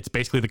Fight. It's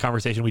basically the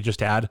conversation we just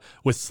had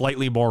with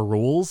slightly more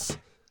rules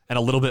and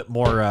a little bit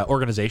more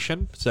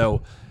organization.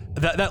 So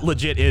that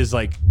legit is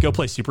like, go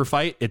play Super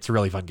Fight. It's a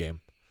really fun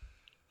game.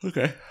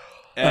 Okay.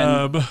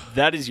 And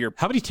that is your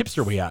How many tips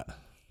are we at?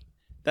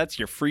 that's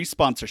your free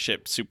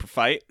sponsorship, Super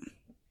Fight.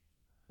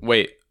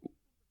 Wait.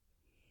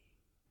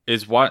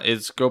 Is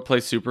go play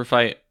Super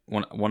Fight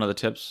one of the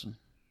tips?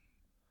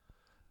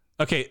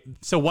 Okay,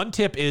 so one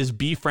tip is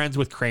be friends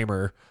with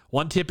Kramer.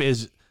 One tip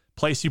is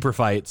play Super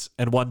Fights,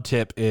 and one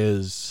tip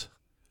is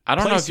I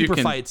don't play know if Super you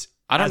can Fights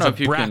I don't as know a if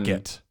you bracket.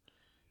 can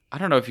I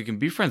don't know if you can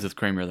be friends with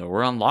Kramer though.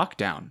 We're on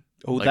lockdown.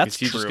 Oh, like, that's is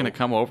he just true. going to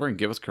come over and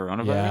give us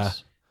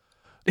coronavirus?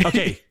 Yeah.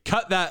 Okay,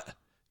 cut that.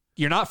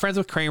 You're not friends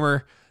with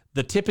Kramer.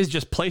 The tip is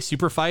just play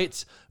Super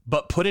Fights,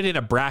 but put it in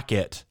a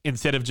bracket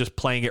instead of just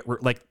playing it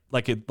like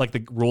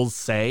the rules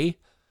say.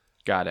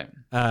 Got it.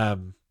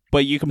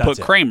 But you can That's put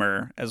it.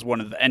 Kramer as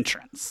one of the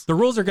entrants. The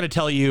rules are going to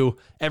tell you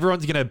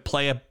everyone's going to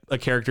play a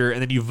character,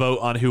 and then you vote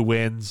on who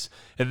wins,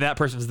 and that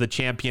person's the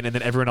champion, and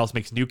then everyone else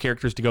makes new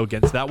characters to go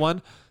against that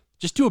one.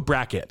 Just do a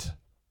bracket.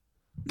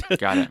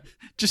 Got it.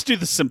 Just do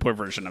the simpler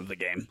version of the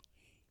game.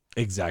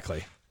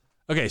 Exactly.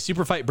 Okay,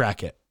 Super Fight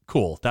bracket.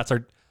 Cool. That's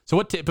our. So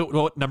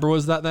what number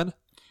was that then?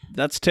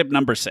 That's tip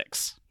number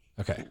 6.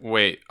 Okay.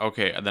 Wait,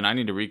 okay, then I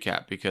need to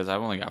recap because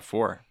I've only got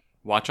 4.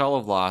 Watch all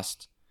of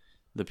Lost,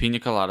 the Pina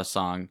Colada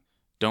song,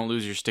 don't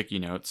lose your sticky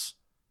notes,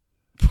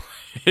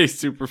 play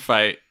Super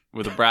Fight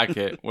with a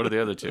bracket. What are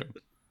the other 2?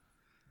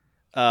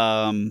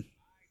 I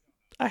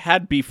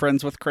had be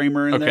friends with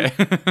Kramer in there.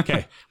 Okay.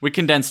 Okay. We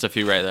condensed a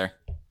few right there.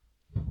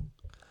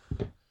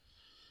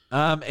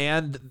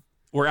 And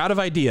we're out of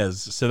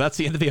ideas, so that's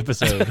the end of the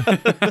episode.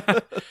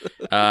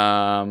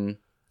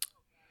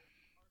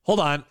 Hold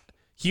on.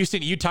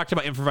 Houston, you talked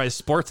about improvised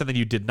sports and then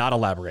you did not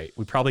elaborate.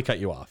 We probably cut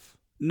you off.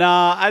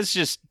 Nah, I was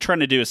just trying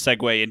to do a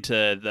segue into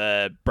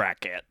the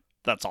bracket.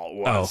 That's all it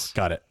was. Oh,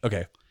 got it.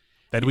 Okay.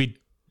 Then we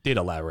did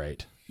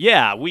elaborate.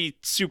 Yeah, we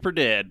super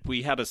did.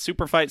 We had a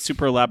super fight,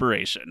 super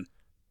elaboration.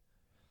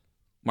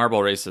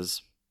 Marble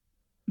races.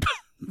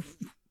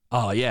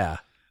 Oh, yeah.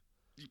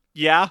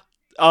 Yeah,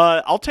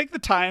 I'll take the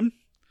time.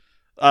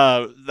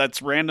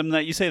 That's random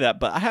that you say that,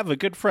 but I have a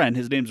good friend.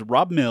 His name's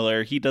Rob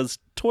Miller. He does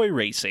toy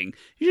racing.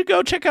 You should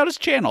go check out his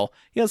channel.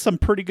 He has some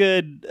pretty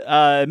good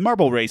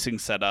marble racing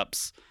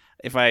setups,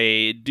 if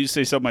I do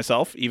say so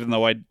myself, even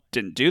though I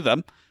didn't do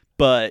them.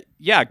 But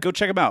yeah, go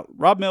check him out.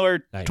 Rob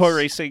Miller, Nice. toy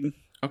racing.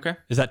 Okay.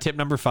 Is that tip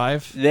number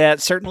 5? That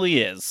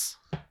certainly is.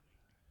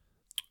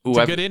 Ooh, It's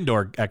a I've, good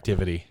indoor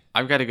activity.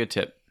 I've got a good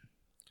tip.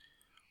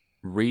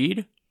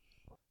 Read.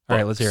 All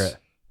right, let's hear books. it.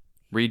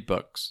 Read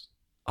books.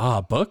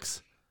 Ah,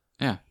 books?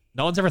 Yeah.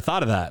 No one's ever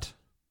thought of that.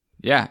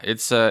 Yeah,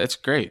 it's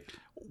great.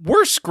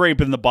 We're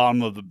scraping the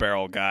bottom of the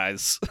barrel,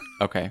 guys.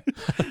 Okay.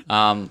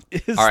 All right.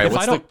 If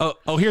What's I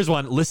don't, here's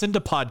one. Listen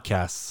to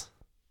podcasts.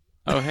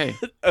 hey.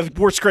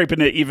 We're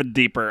scraping it even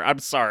deeper. I'm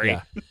sorry.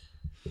 Yeah.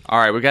 All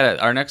right, we got it.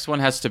 Our next one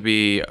has to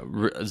be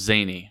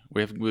zany.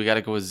 We got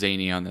to go with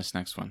zany on this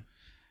next one.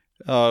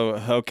 Oh,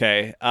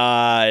 okay.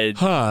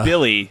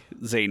 Billy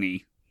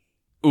Zany.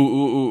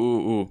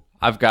 Ooh.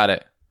 I've got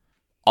it.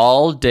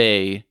 All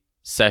day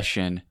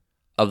session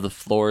of the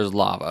floor is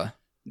lava.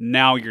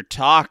 Now you're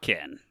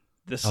talking.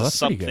 This is that's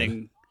pretty good.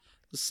 something.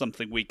 This is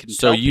something we can.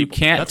 So tell you people.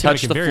 can't That's gonna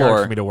touch make the it very hard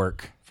floor for me to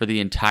work. for the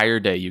entire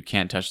day. You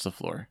can't touch the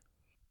floor.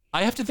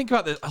 I have to think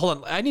about this. Hold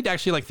on. I need to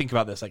actually think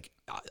about this. Like,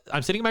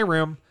 I'm sitting in my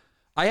room.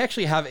 I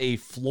actually have a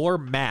floor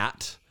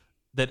mat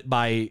that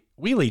my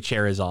wheelie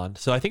chair is on.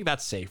 So I think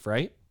that's safe,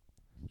 right?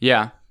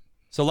 Yeah.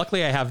 So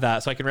luckily I have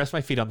that so I can rest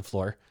my feet on the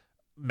floor.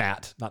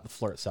 Mat, not the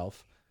floor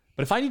itself.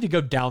 But if I need to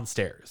go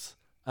downstairs,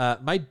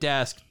 my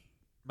desk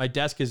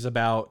is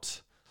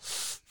about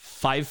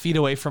 5 feet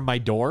away from my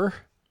door.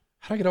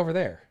 How do I get over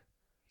there?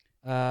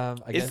 I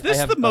guess Is this I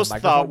have the a most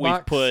microphone thought we've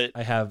box. put?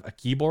 I have a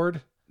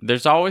keyboard.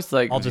 There's always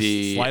like I'll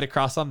just slide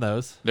across on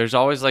those. There's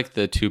always like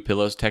the 2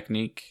 pillows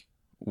technique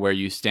where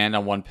you stand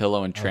on one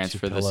pillow and 2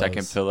 transfer the second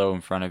pillows. pillow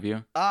in front of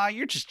you.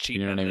 You're just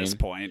cheating You know what at I this mean?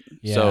 point.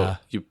 Yeah. So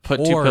you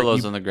put 2 Or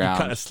pillows you- on the You cut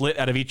ground. a slit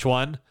out of each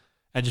one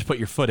and just put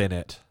your foot in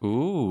it.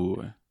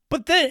 Ooh.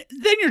 But then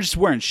you're just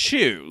wearing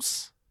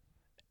shoes.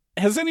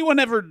 Has anyone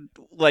ever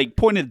like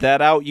pointed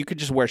that out? You could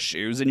just wear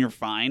shoes and you're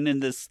fine in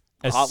this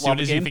As hot soon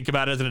lava as game? you think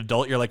about it as an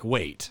adult, you're like,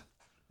 wait.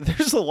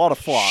 There's a lot of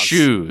flaws.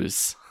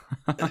 Shoes.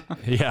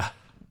 Yeah.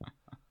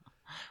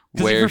 Because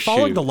if Wear you're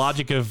following shoes. the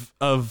logic of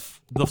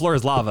the floor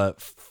is lava,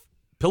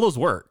 pillows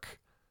work.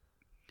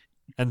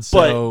 And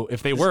so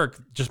if they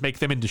work, just make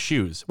them into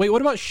shoes. Wait,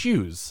 what about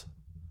shoes?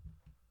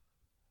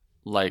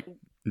 Like,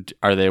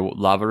 are they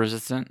lava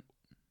resistant?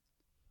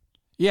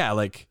 Yeah,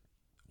 like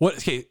what?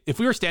 Okay, if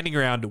we were standing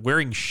around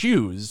wearing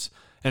shoes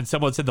and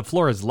someone said the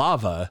floor is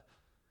lava,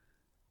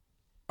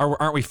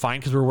 aren't we fine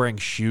because we're wearing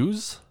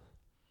shoes?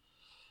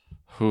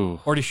 Whew.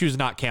 Or do shoes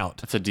not count?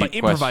 That's a deep But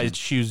improvised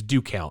question. shoes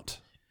do count.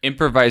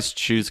 Improvised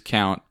shoes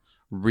count.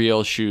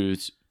 Real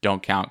shoes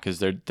don't count because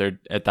they're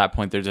at that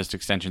point they're just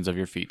extensions of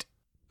your feet.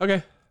 Okay,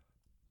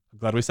 I'm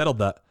glad we settled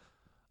that.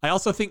 I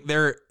also think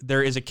there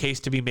is a case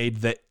to be made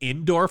that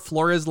indoor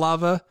floor is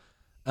lava.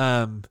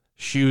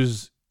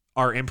 Shoes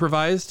are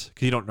improvised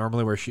because you don't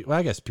normally wear shoes. Well,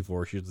 I guess people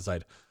wear shoes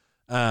inside.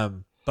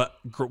 But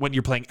when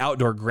you're playing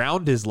outdoor,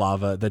 ground is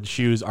lava. Then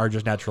shoes are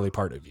just naturally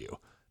part of you.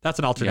 That's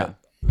an alternate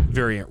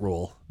variant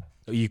rule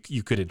that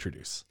you could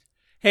introduce.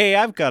 Hey,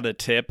 I've got a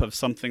tip of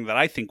something that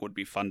I think would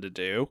be fun to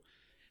do.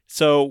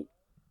 So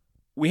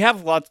we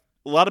have a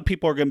lot of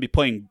people are going to be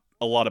playing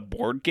a lot of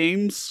board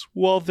games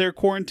while they're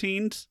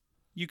quarantined.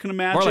 You can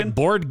imagine.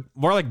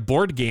 More like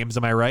board games.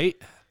 Am I right?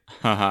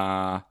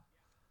 Haha.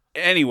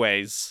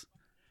 Anyways,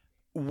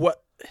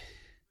 what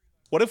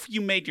if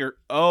you made your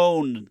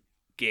own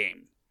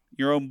game,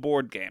 your own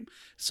board game?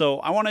 So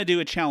I want to do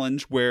a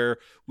challenge where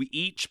we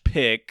each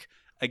pick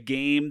a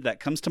game that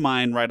comes to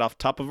mind right off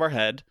the top of our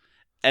head,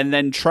 and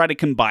then try to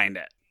combine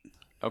it.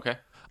 Okay.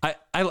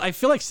 I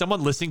feel like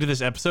someone listening to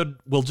this episode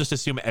will just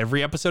assume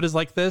every episode is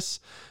like this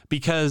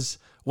because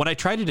when I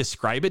try to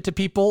describe it to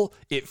people,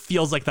 it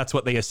feels like that's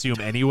what they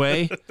assume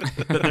anyway.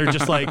 That they're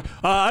just like,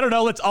 I don't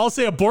know, let's all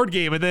say a board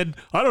game and then,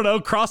 I don't know,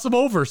 cross them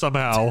over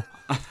somehow.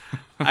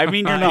 I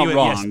mean, you're not Anyway,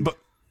 wrong. yes,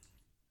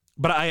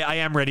 but I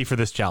am ready for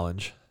this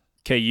challenge.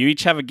 Okay, you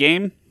each have a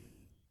game?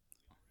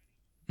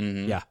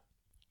 Mm-hmm. Yeah.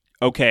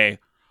 Okay,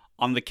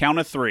 on the count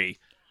of 3.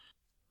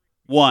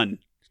 1,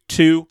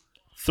 2,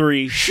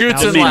 3. Shoots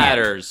and Dominion.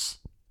 ladders.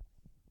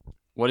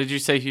 What did you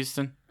say,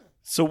 Houston?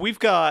 So we've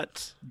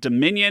got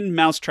Dominion,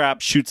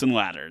 Mousetrap, Shoots and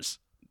Ladders.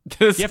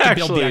 This You have to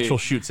build the actual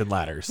chutes and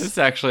ladders. This is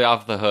actually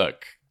off the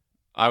hook.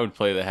 I would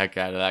play the heck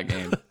out of that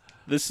game.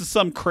 This is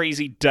some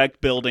crazy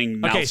deck building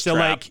mousetrap. Okay, so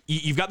like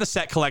you've got the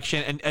set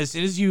collection, and as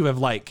soon as you have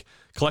like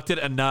collected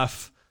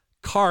enough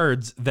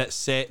cards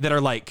that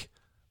are like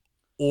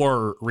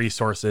ore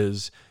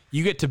resources,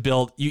 you get to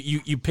build.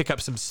 You pick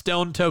up some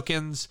stone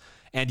tokens,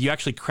 and you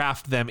actually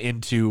craft them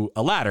into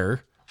a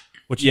ladder,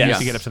 which you use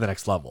to get up to the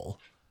next level.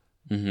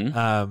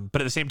 Mm-hmm.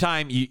 But at the same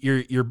time,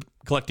 you're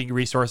collecting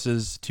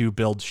resources to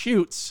build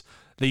chutes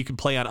that you can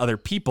play on other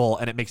people,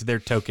 and it makes their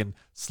token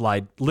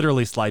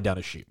literally slide down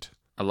a chute.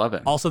 I love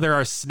it. Also, there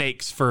are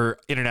snakes for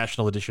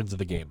international editions of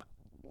the game.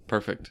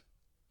 Perfect.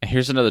 And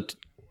here's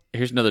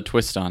another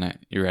twist on it.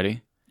 You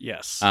ready?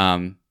 Yes.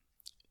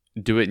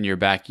 Do it in your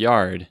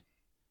backyard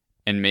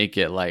and make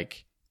it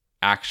like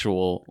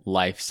actual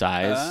life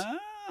size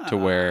to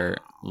where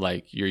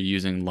like you're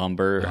using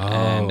lumber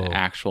and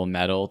actual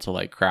metal to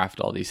like craft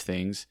all these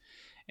things.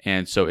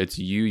 And so it's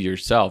you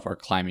yourself are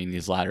climbing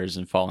these ladders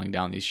and falling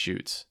down these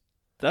chutes.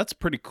 That's a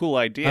pretty cool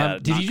idea.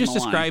 Did not you just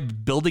gonna lie.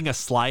 describe building a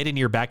slide in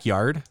your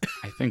backyard?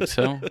 I think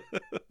so.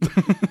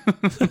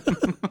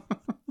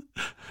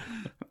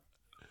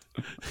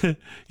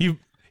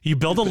 You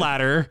build a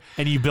ladder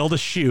and you build a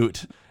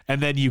chute,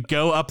 and then you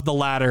go up the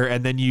ladder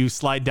and then you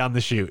slide down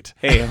the chute.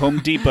 Hey, Home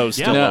Depot's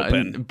still No,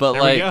 open. but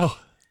There like we go.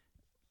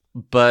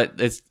 But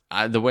it's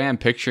the way I'm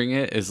picturing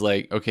it is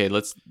like, okay,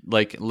 let's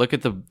like look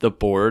at the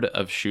board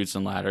of Chutes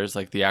and Ladders,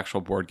 like the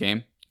actual board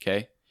game.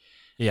 Okay.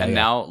 Yeah. And yeah.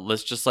 now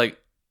let's just like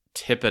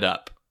tip it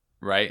up,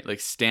 right? Like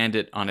stand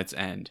it on its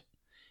end.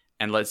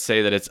 And let's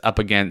say that it's up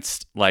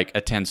against like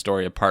a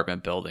 10-story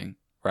apartment building,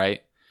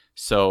 right?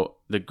 So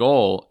the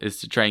goal is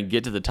to try and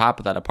get to the top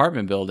of that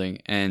apartment building.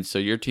 And so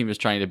your team is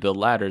trying to build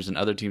ladders and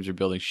other teams are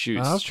building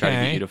chutes to try to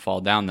get Okay. you to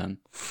fall down them.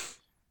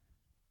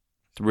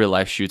 Real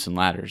life Chutes and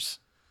Ladders.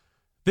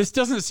 This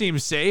doesn't seem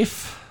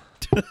safe.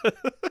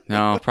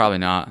 No, probably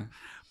not.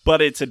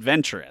 But it's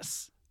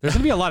adventurous. There's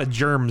gonna be a lot of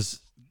germs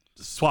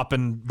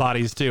swapping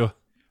bodies too.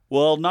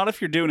 Well, not if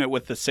you're doing it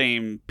with the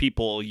same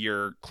people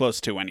you're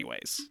close to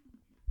anyways.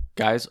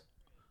 Guys,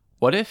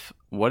 what if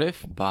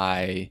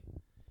by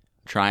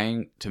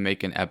trying to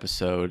make an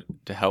episode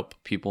to help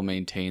people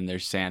maintain their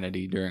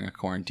sanity during a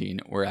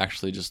quarantine, we're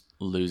actually just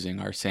losing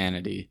our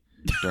sanity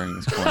during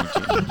this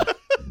quarantine?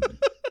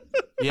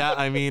 Yeah,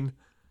 I mean,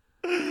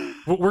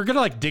 we're gonna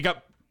like dig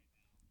up.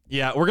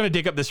 Yeah, we're gonna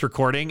dig up this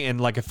recording in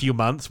like a few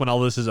months when all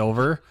this is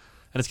over,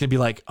 and it's gonna be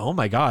like, oh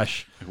my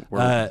gosh, We were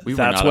That's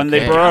not when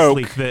they okay. broke. gas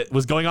leak that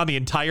was going on the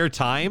entire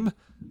time.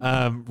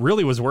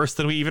 Really was worse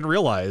than we even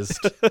realized.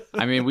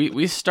 I mean,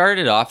 we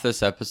started off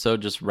this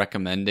episode just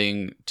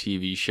recommending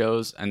TV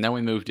shows, and then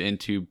we moved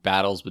into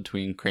battles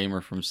between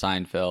Kramer from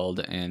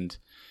Seinfeld and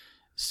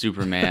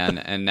Superman,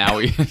 and now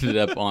we ended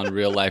up on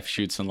real life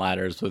Chutes and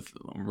Ladders with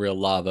real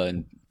lava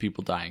and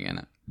people dying in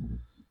it.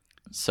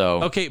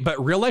 So Okay,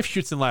 but real life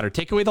Chutes and Ladder,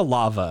 take away the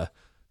lava,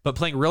 but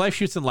playing real life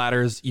Chutes and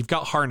Ladders, you've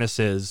got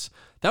harnesses.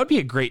 That would be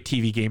a great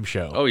TV game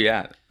show. oh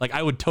yeah, Like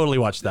I would totally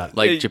watch that.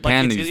 like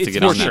Japan it's, needs it's to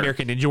get more on the that.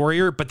 American Ninja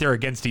Warrior, but they're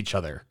against each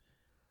other,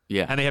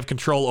 Yeah, and they have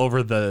control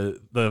over the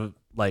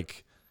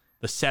like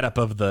the setup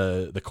of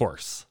the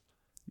course.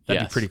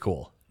 That'd Yes. be pretty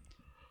cool.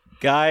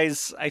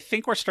 Guys, I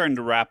think we're starting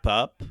to wrap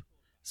up.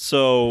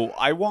 So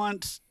I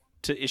want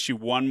to issue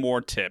one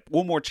more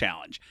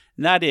challenge,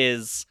 and that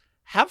is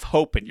have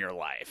hope in your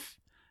life.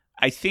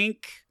 I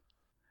think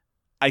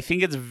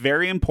it's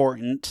very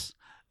important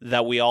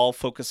that we all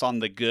focus on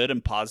the good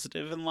and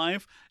positive in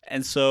life.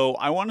 And so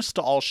I want us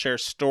to all share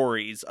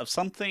stories of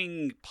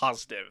something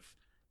positive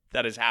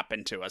that has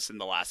happened to us in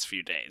the last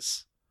few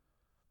days.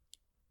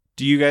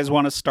 Do you guys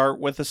want to start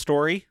with a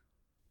story?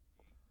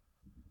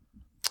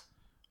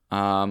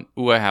 I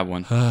have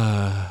one.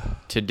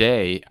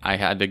 Today, I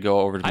had to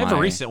go over to I have a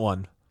recent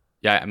one.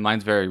 Yeah,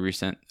 mine's very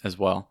recent as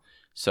well.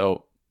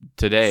 So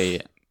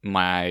today,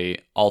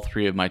 all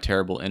three of my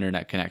terrible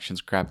internet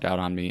connections crapped out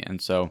on me,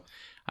 and so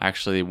I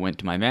actually went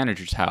to my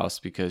manager's house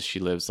because she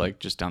lives like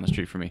just down the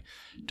street from me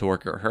to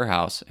work at her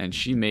house, and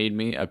she made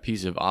me a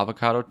piece of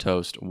avocado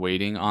toast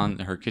waiting on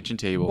her kitchen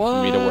table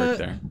for me to work What?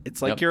 there.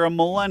 It's like Yep. you're a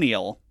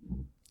millennial.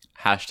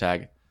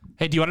 Hashtag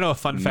Hey, do you want to know a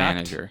fun fact?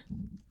 manager.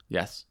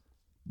 Yes.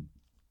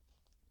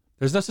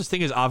 There's no such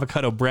thing as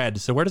avocado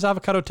bread. So where does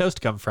avocado toast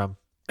come from?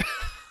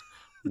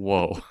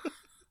 Whoa.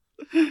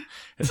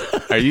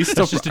 Are you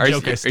still? That's just a are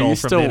joke you- I are stole you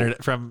from still- the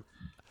internet. From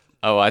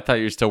Oh, I thought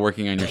you were still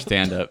working on your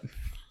stand-up.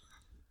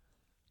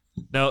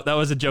 no, that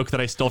was a joke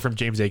that I stole from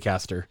James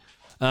Acaster.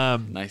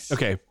 Nice.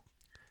 Okay,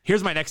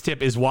 here's my next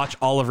tip: is watch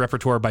all of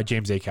Repertoire by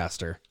James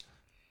Acaster.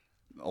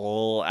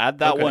 I'll add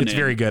that Okay. one It's in.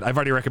 very good. I've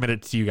already recommended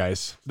it to you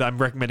guys. I'm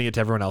recommending it to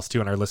everyone else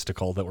too on our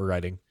listicle that we're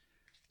writing.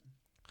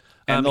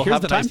 And they'll Here's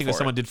have the time nice thing that for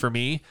someone it. did for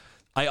me.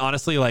 I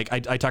honestly I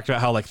talked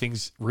about how like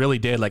things really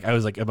did like I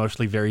was like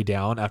emotionally very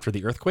down after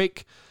the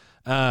earthquake.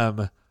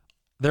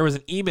 There was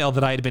an email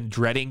that I had been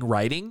dreading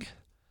writing.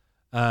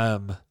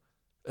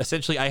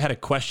 Essentially, I had a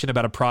question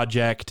about a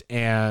project,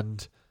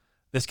 and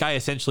this guy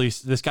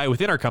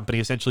within our company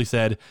essentially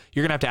said,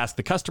 "You're gonna have to ask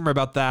the customer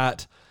about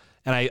that."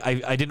 And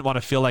I didn't want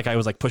to feel like I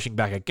was like pushing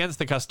back against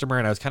the customer,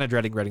 and I was kind of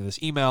dreading writing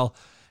this email.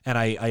 And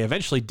I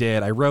eventually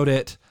did. I wrote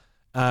it.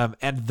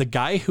 And the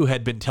guy who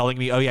had been telling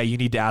me, oh yeah, you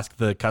need to ask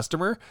the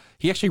customer,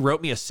 he actually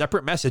wrote me a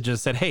separate message and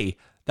said, hey,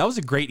 that was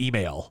a great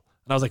email.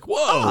 And I was like, whoa,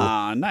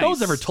 Ah, no one's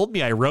nice. ever told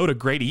me I wrote a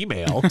great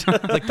email. I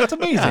was like, that's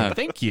amazing. Yeah.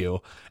 Thank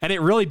you. And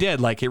it really did.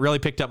 Like, it really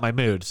picked up my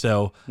mood.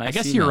 So I Nice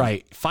guess you're email.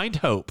 right. Find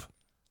hope.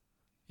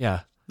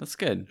 Yeah. That's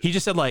good. He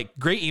just said like,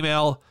 great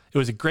email. It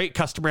was a great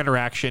customer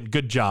interaction.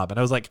 Good job. And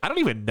I was like, I don't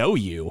even know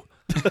you.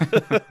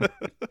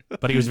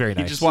 But he was very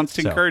nice. just wants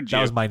to So encourage That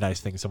you was my nice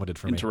thing someone did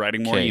for me. into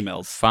writing more Okay,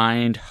 emails.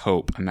 Find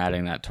hope. I'm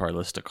adding that to our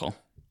listicle.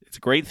 It's a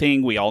great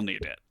thing. We all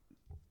need it.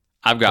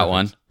 I've got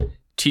one.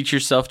 Teach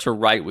yourself to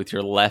write with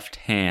your left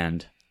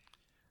hand.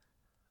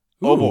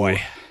 Oh Ooh.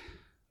 boy.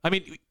 I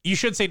mean, you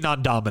should say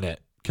non-dominant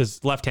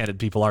because left-handed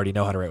people already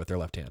know how to write with their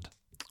left hand.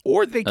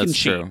 Or they can That's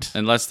true. cheat.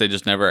 Unless they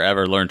just never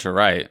ever learn to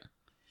write.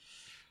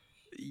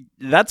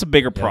 That's a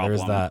bigger Yeah,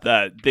 there's problem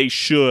that. they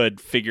should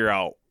figure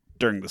out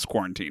during this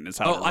quarantine is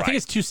how to Oh, I write. think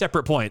it's two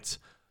separate points.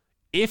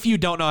 If you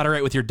don't know how to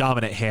write with your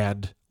dominant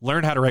hand,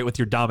 learn how to write with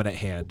your dominant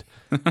hand.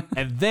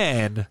 And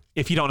then,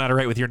 if you don't know how to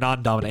write with your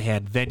non-dominant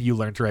hand, then you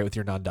learn to write with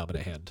your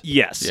non-dominant hand.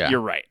 Yes, Yeah. you're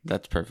right.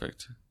 That's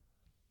perfect.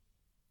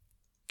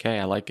 Okay,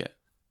 I like it.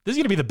 This is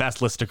going to be the best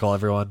listicle,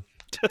 everyone.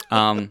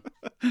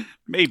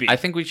 Maybe. I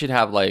think we should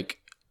have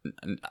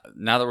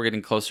now that we're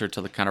getting closer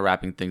to the kind of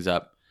wrapping things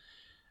up.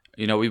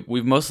 You know,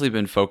 we've mostly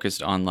been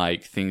focused on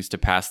like things to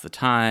pass the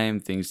time,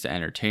 things to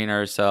entertain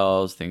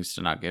ourselves, things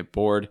to not get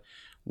bored.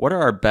 What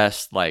are our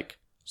best like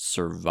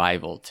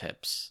survival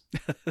tips?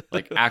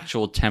 Like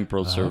actual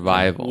temporal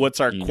survival. What's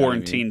our You know what I mean?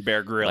 quarantine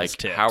Bear Grylls Like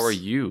tips? how are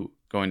you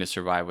going to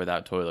survive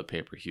without toilet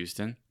paper,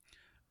 Houston?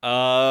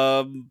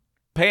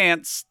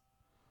 Pants.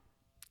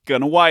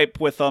 Gonna wipe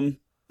with them.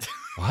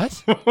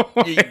 What?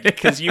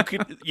 Because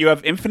you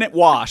have infinite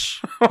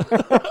wash,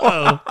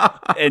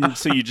 and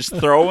so you just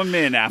throw them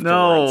in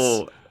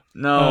afterwards.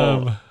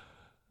 No.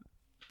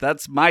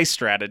 That's my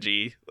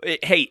strategy.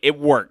 Hey, it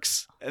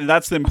works, and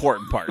that's the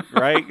important part,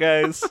 right,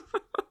 guys?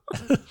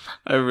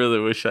 I really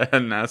wish I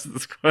hadn't asked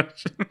this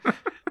question.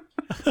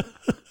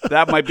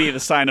 That might be the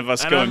sign of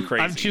us And going I'm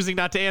crazy. choosing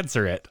not to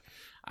answer it.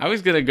 I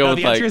was gonna go No, with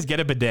the like answer is get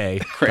a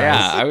bidet.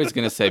 yeah. I was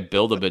gonna say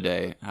build a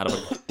bidet out of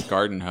a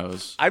garden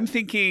hose. I'm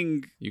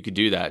thinking You could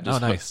do that.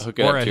 Just nice. hook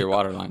it Or up to your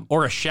water line.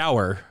 Or a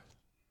shower.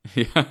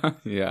 Yeah,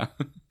 yeah.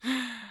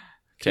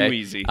 too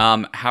easy.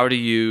 How do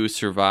you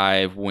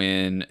survive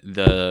when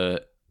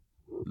the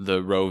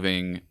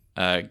roving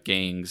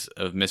gangs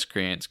of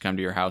miscreants come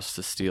to your house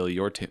to steal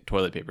your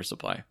toilet paper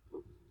supply?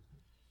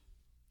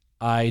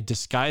 I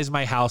disguise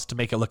my house to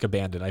make it look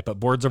abandoned. I put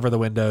boards over the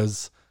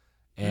windows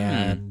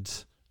and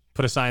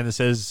put a sign that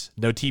says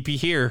 "No TP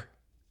here."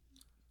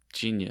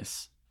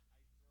 Genius.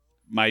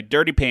 My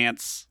dirty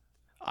pants.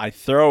 I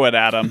throw it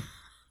at him.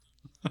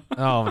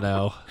 Oh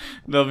no.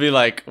 They'll be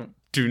like,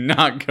 "Do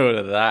not go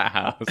to that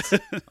house."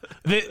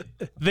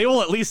 They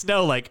will at least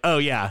know, like, oh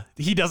yeah,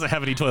 he doesn't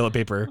have any toilet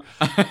paper.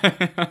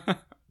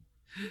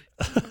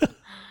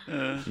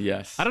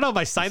 Yes. I don't know.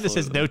 My sign that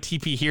says "No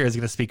TP here" is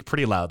going to speak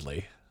pretty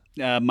loudly.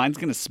 Mine's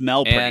gonna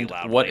smell pretty And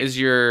loudly. what is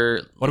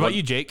your? What about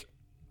you, Jake?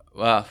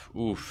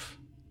 Oof.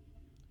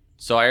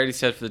 So I already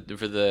said for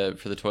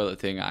the toilet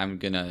thing, I'm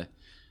gonna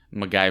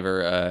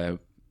MacGyver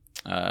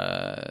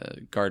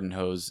garden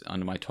hose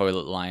onto my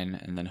toilet line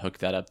and then hook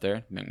that up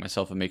there, make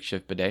myself a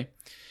makeshift bidet.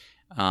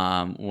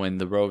 When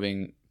the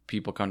roving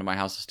people come to my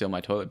house to steal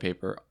my toilet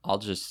paper, I'll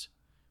just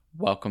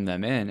welcome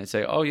them in and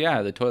say, "Oh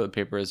yeah, the toilet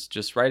paper is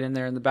just right in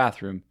there in the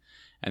bathroom."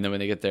 And then when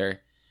they get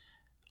there,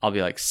 I'll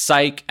be like,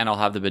 "Psych," and I'll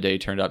have the bidet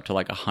turned up to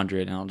like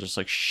 100, and I'll just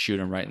like shoot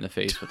them right in the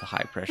face with a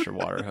high pressure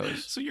water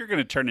hose. So you're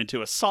gonna turn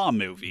into a Saw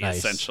movie, Nice.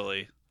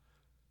 essentially.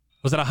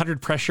 Was it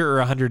 100 pressure or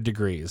 100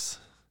 degrees?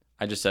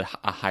 I just said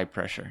a high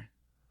pressure.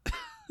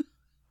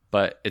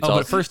 But it's But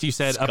also first you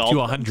said up Scald to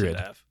them 100.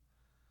 death.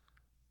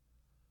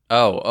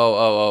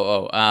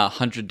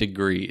 100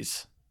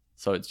 degrees.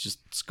 So it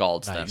just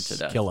scalds them Nice. to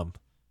death. Kill him.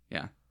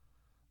 Yeah.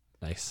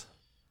 Nice.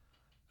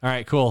 All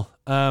right, cool.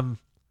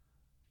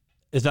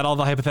 Is that all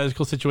the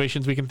hypothetical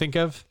situations we can think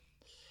of?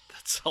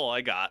 That's all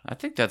I got. I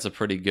think that's a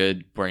pretty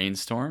good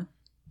brainstorm.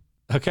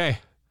 Okay.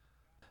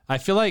 I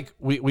feel like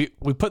we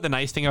put the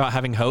nice thing about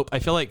having hope. I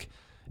feel like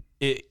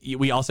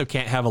we also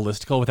can't have a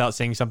listicle without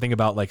saying something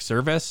about like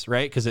service,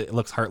 right? Because it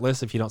looks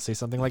heartless if you don't say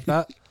something like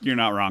that. You're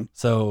not wrong.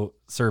 So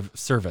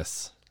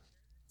service.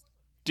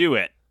 Do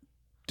it.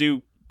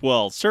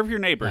 Serve your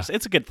neighbors. Yeah.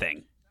 It's a good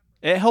thing.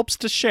 It helps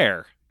to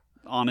share,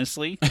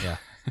 honestly. Yeah.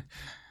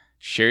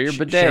 Share your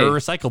bidet. Share a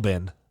recycle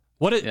bin.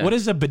 What Yeah.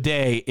 is a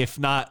bidet if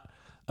not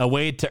a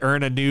way to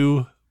earn a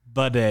new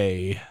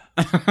bidet?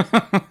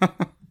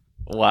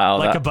 Wow.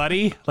 Like that- a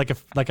buddy, like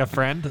a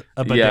friend,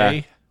 a bidet.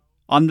 Yeah.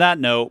 On that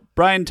note,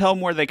 Brian, tell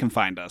them where they can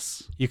find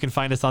us. You can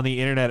find us on the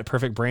internet at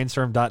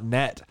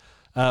perfectbrainstorm.net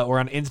or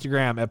on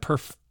Instagram at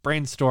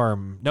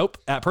perfbrainstorm. Nope,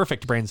 at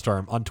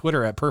perfectbrainstorm. On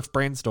Twitter at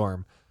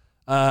perfbrainstorm.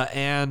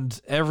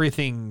 And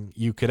everything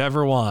you could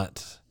ever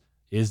want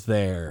is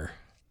there.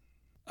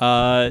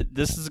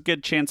 This is a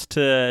good chance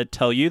to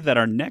tell you that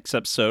our next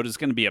episode is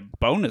going to be a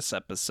bonus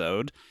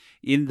episode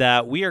in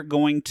that we are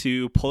going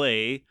to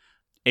play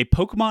a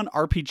Pokemon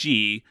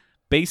RPG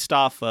based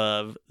off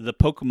of the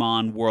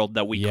Pokemon world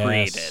that we Yes.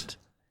 created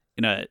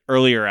in an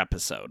earlier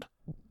episode.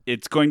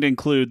 It's going to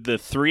include the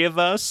three of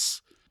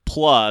us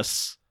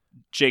plus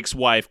Jake's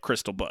wife,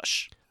 Crystal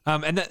Bush.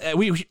 And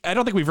I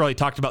don't think we've really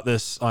talked about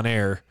this on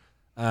air.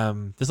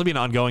 This will be an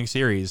ongoing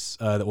series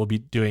that we'll be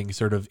doing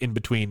sort of in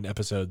between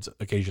episodes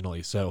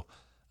occasionally. So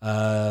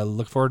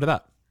look forward to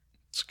that.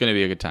 It's going to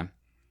be a good time.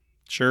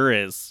 Sure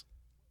is.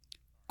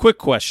 Quick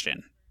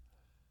question.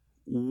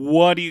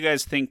 What do you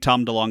guys think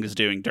Tom DeLonge is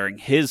doing during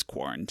his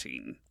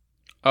quarantine?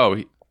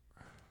 Oh,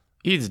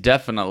 he's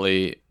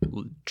definitely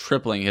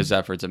tripling his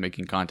efforts at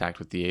making contact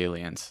with the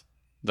aliens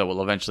that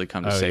will eventually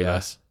come to save yeah.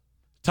 us.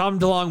 Tom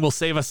DeLonge will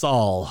save us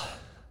all.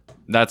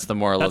 That's the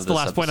moral That's of the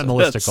this last point on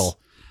episode. the listicle.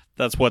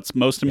 That's what's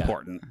most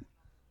important.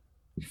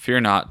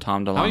 Fear not,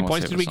 Tom DeLonge How many will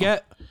points save did we us all.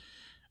 get?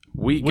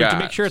 We We have got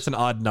to make sure it's an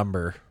odd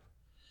number.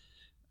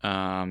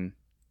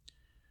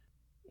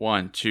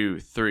 1, 2,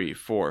 3,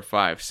 4,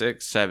 5,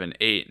 6, 7,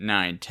 8,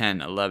 9,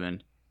 10,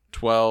 11,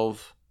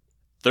 12,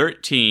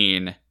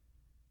 13.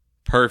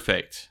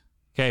 Perfect.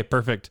 Okay,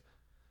 perfect.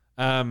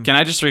 Can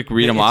I just read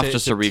them It's off a- just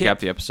it's to a recap tip.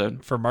 the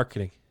episode? For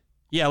marketing.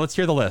 Yeah, let's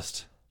hear the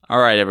list. All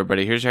right,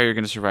 everybody. Here's how you're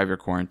going to survive your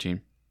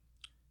quarantine.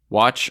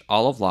 Watch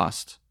all of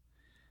Lost.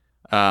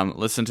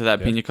 Listen to that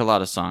Good. Pina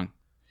Colada song.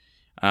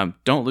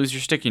 Don't lose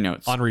your sticky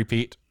notes. On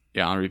repeat.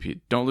 Yeah, on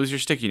repeat. Don't lose your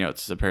sticky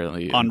notes. Is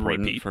apparently On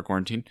important repeat. for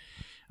quarantine.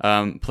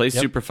 Play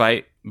Super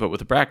Fight, but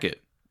with a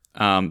bracket.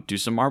 Do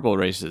some marble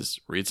races.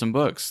 Read some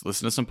books.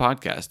 Listen to some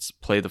podcasts.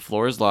 Play The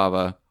Floor is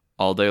Lava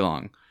all day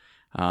long.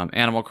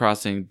 Animal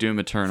Crossing, Doom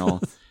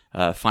Eternal.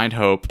 Find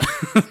hope.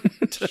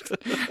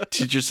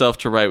 Teach yourself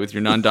to write with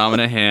your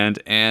non-dominant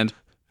hand, and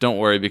don't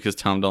worry because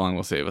Tom DeLonge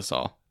will save us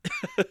all.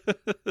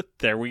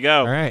 There we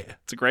go. All right.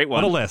 It's a great What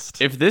one. a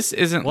list. If this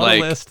isn't What a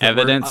like list that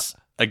we're- evidence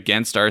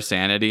against our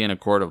sanity in a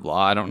court of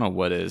law, I don't know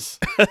what is.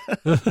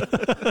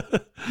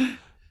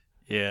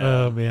 Yeah.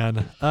 Oh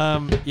man.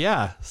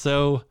 Yeah.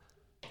 So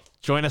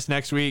join us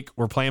next week.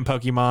 We're playing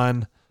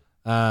Pokemon.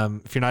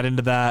 If you're not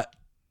into that,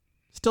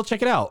 still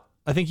check it out.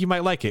 I think you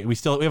might like it. We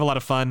have a lot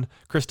of fun.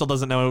 Crystal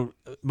doesn't know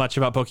much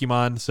about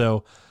Pokemon,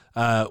 so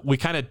we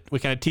kind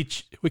of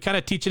teach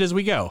it as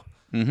we go.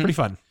 Pretty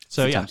fun.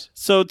 So Sometimes.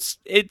 So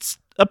it's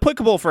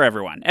applicable for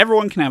everyone.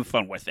 Everyone can have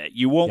fun with it.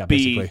 You won't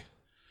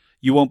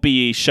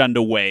be shunned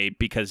away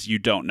because you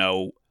don't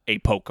know a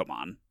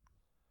Pokemon.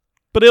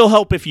 But it'll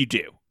help if you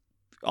do.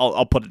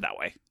 I'll put it that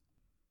way.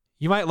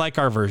 You might like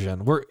our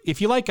version.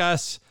 If you like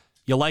us,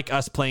 you'll like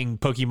us playing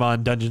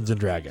Pokemon Dungeons and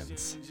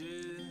Dragons.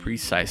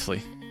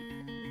 Precisely.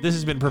 This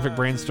has been Perfect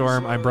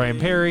Brainstorm. I'm Brian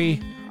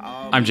Perry.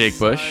 I'm Jake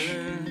Bush.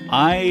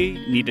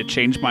 I need to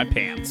change my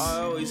pants.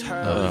 Bye.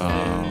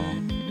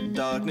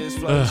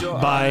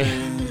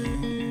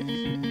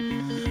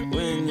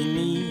 When you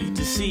need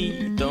to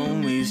see,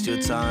 don't waste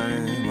your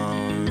time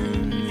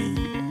on me.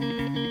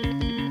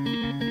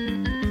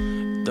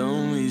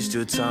 Don't waste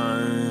your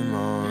time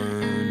on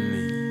me.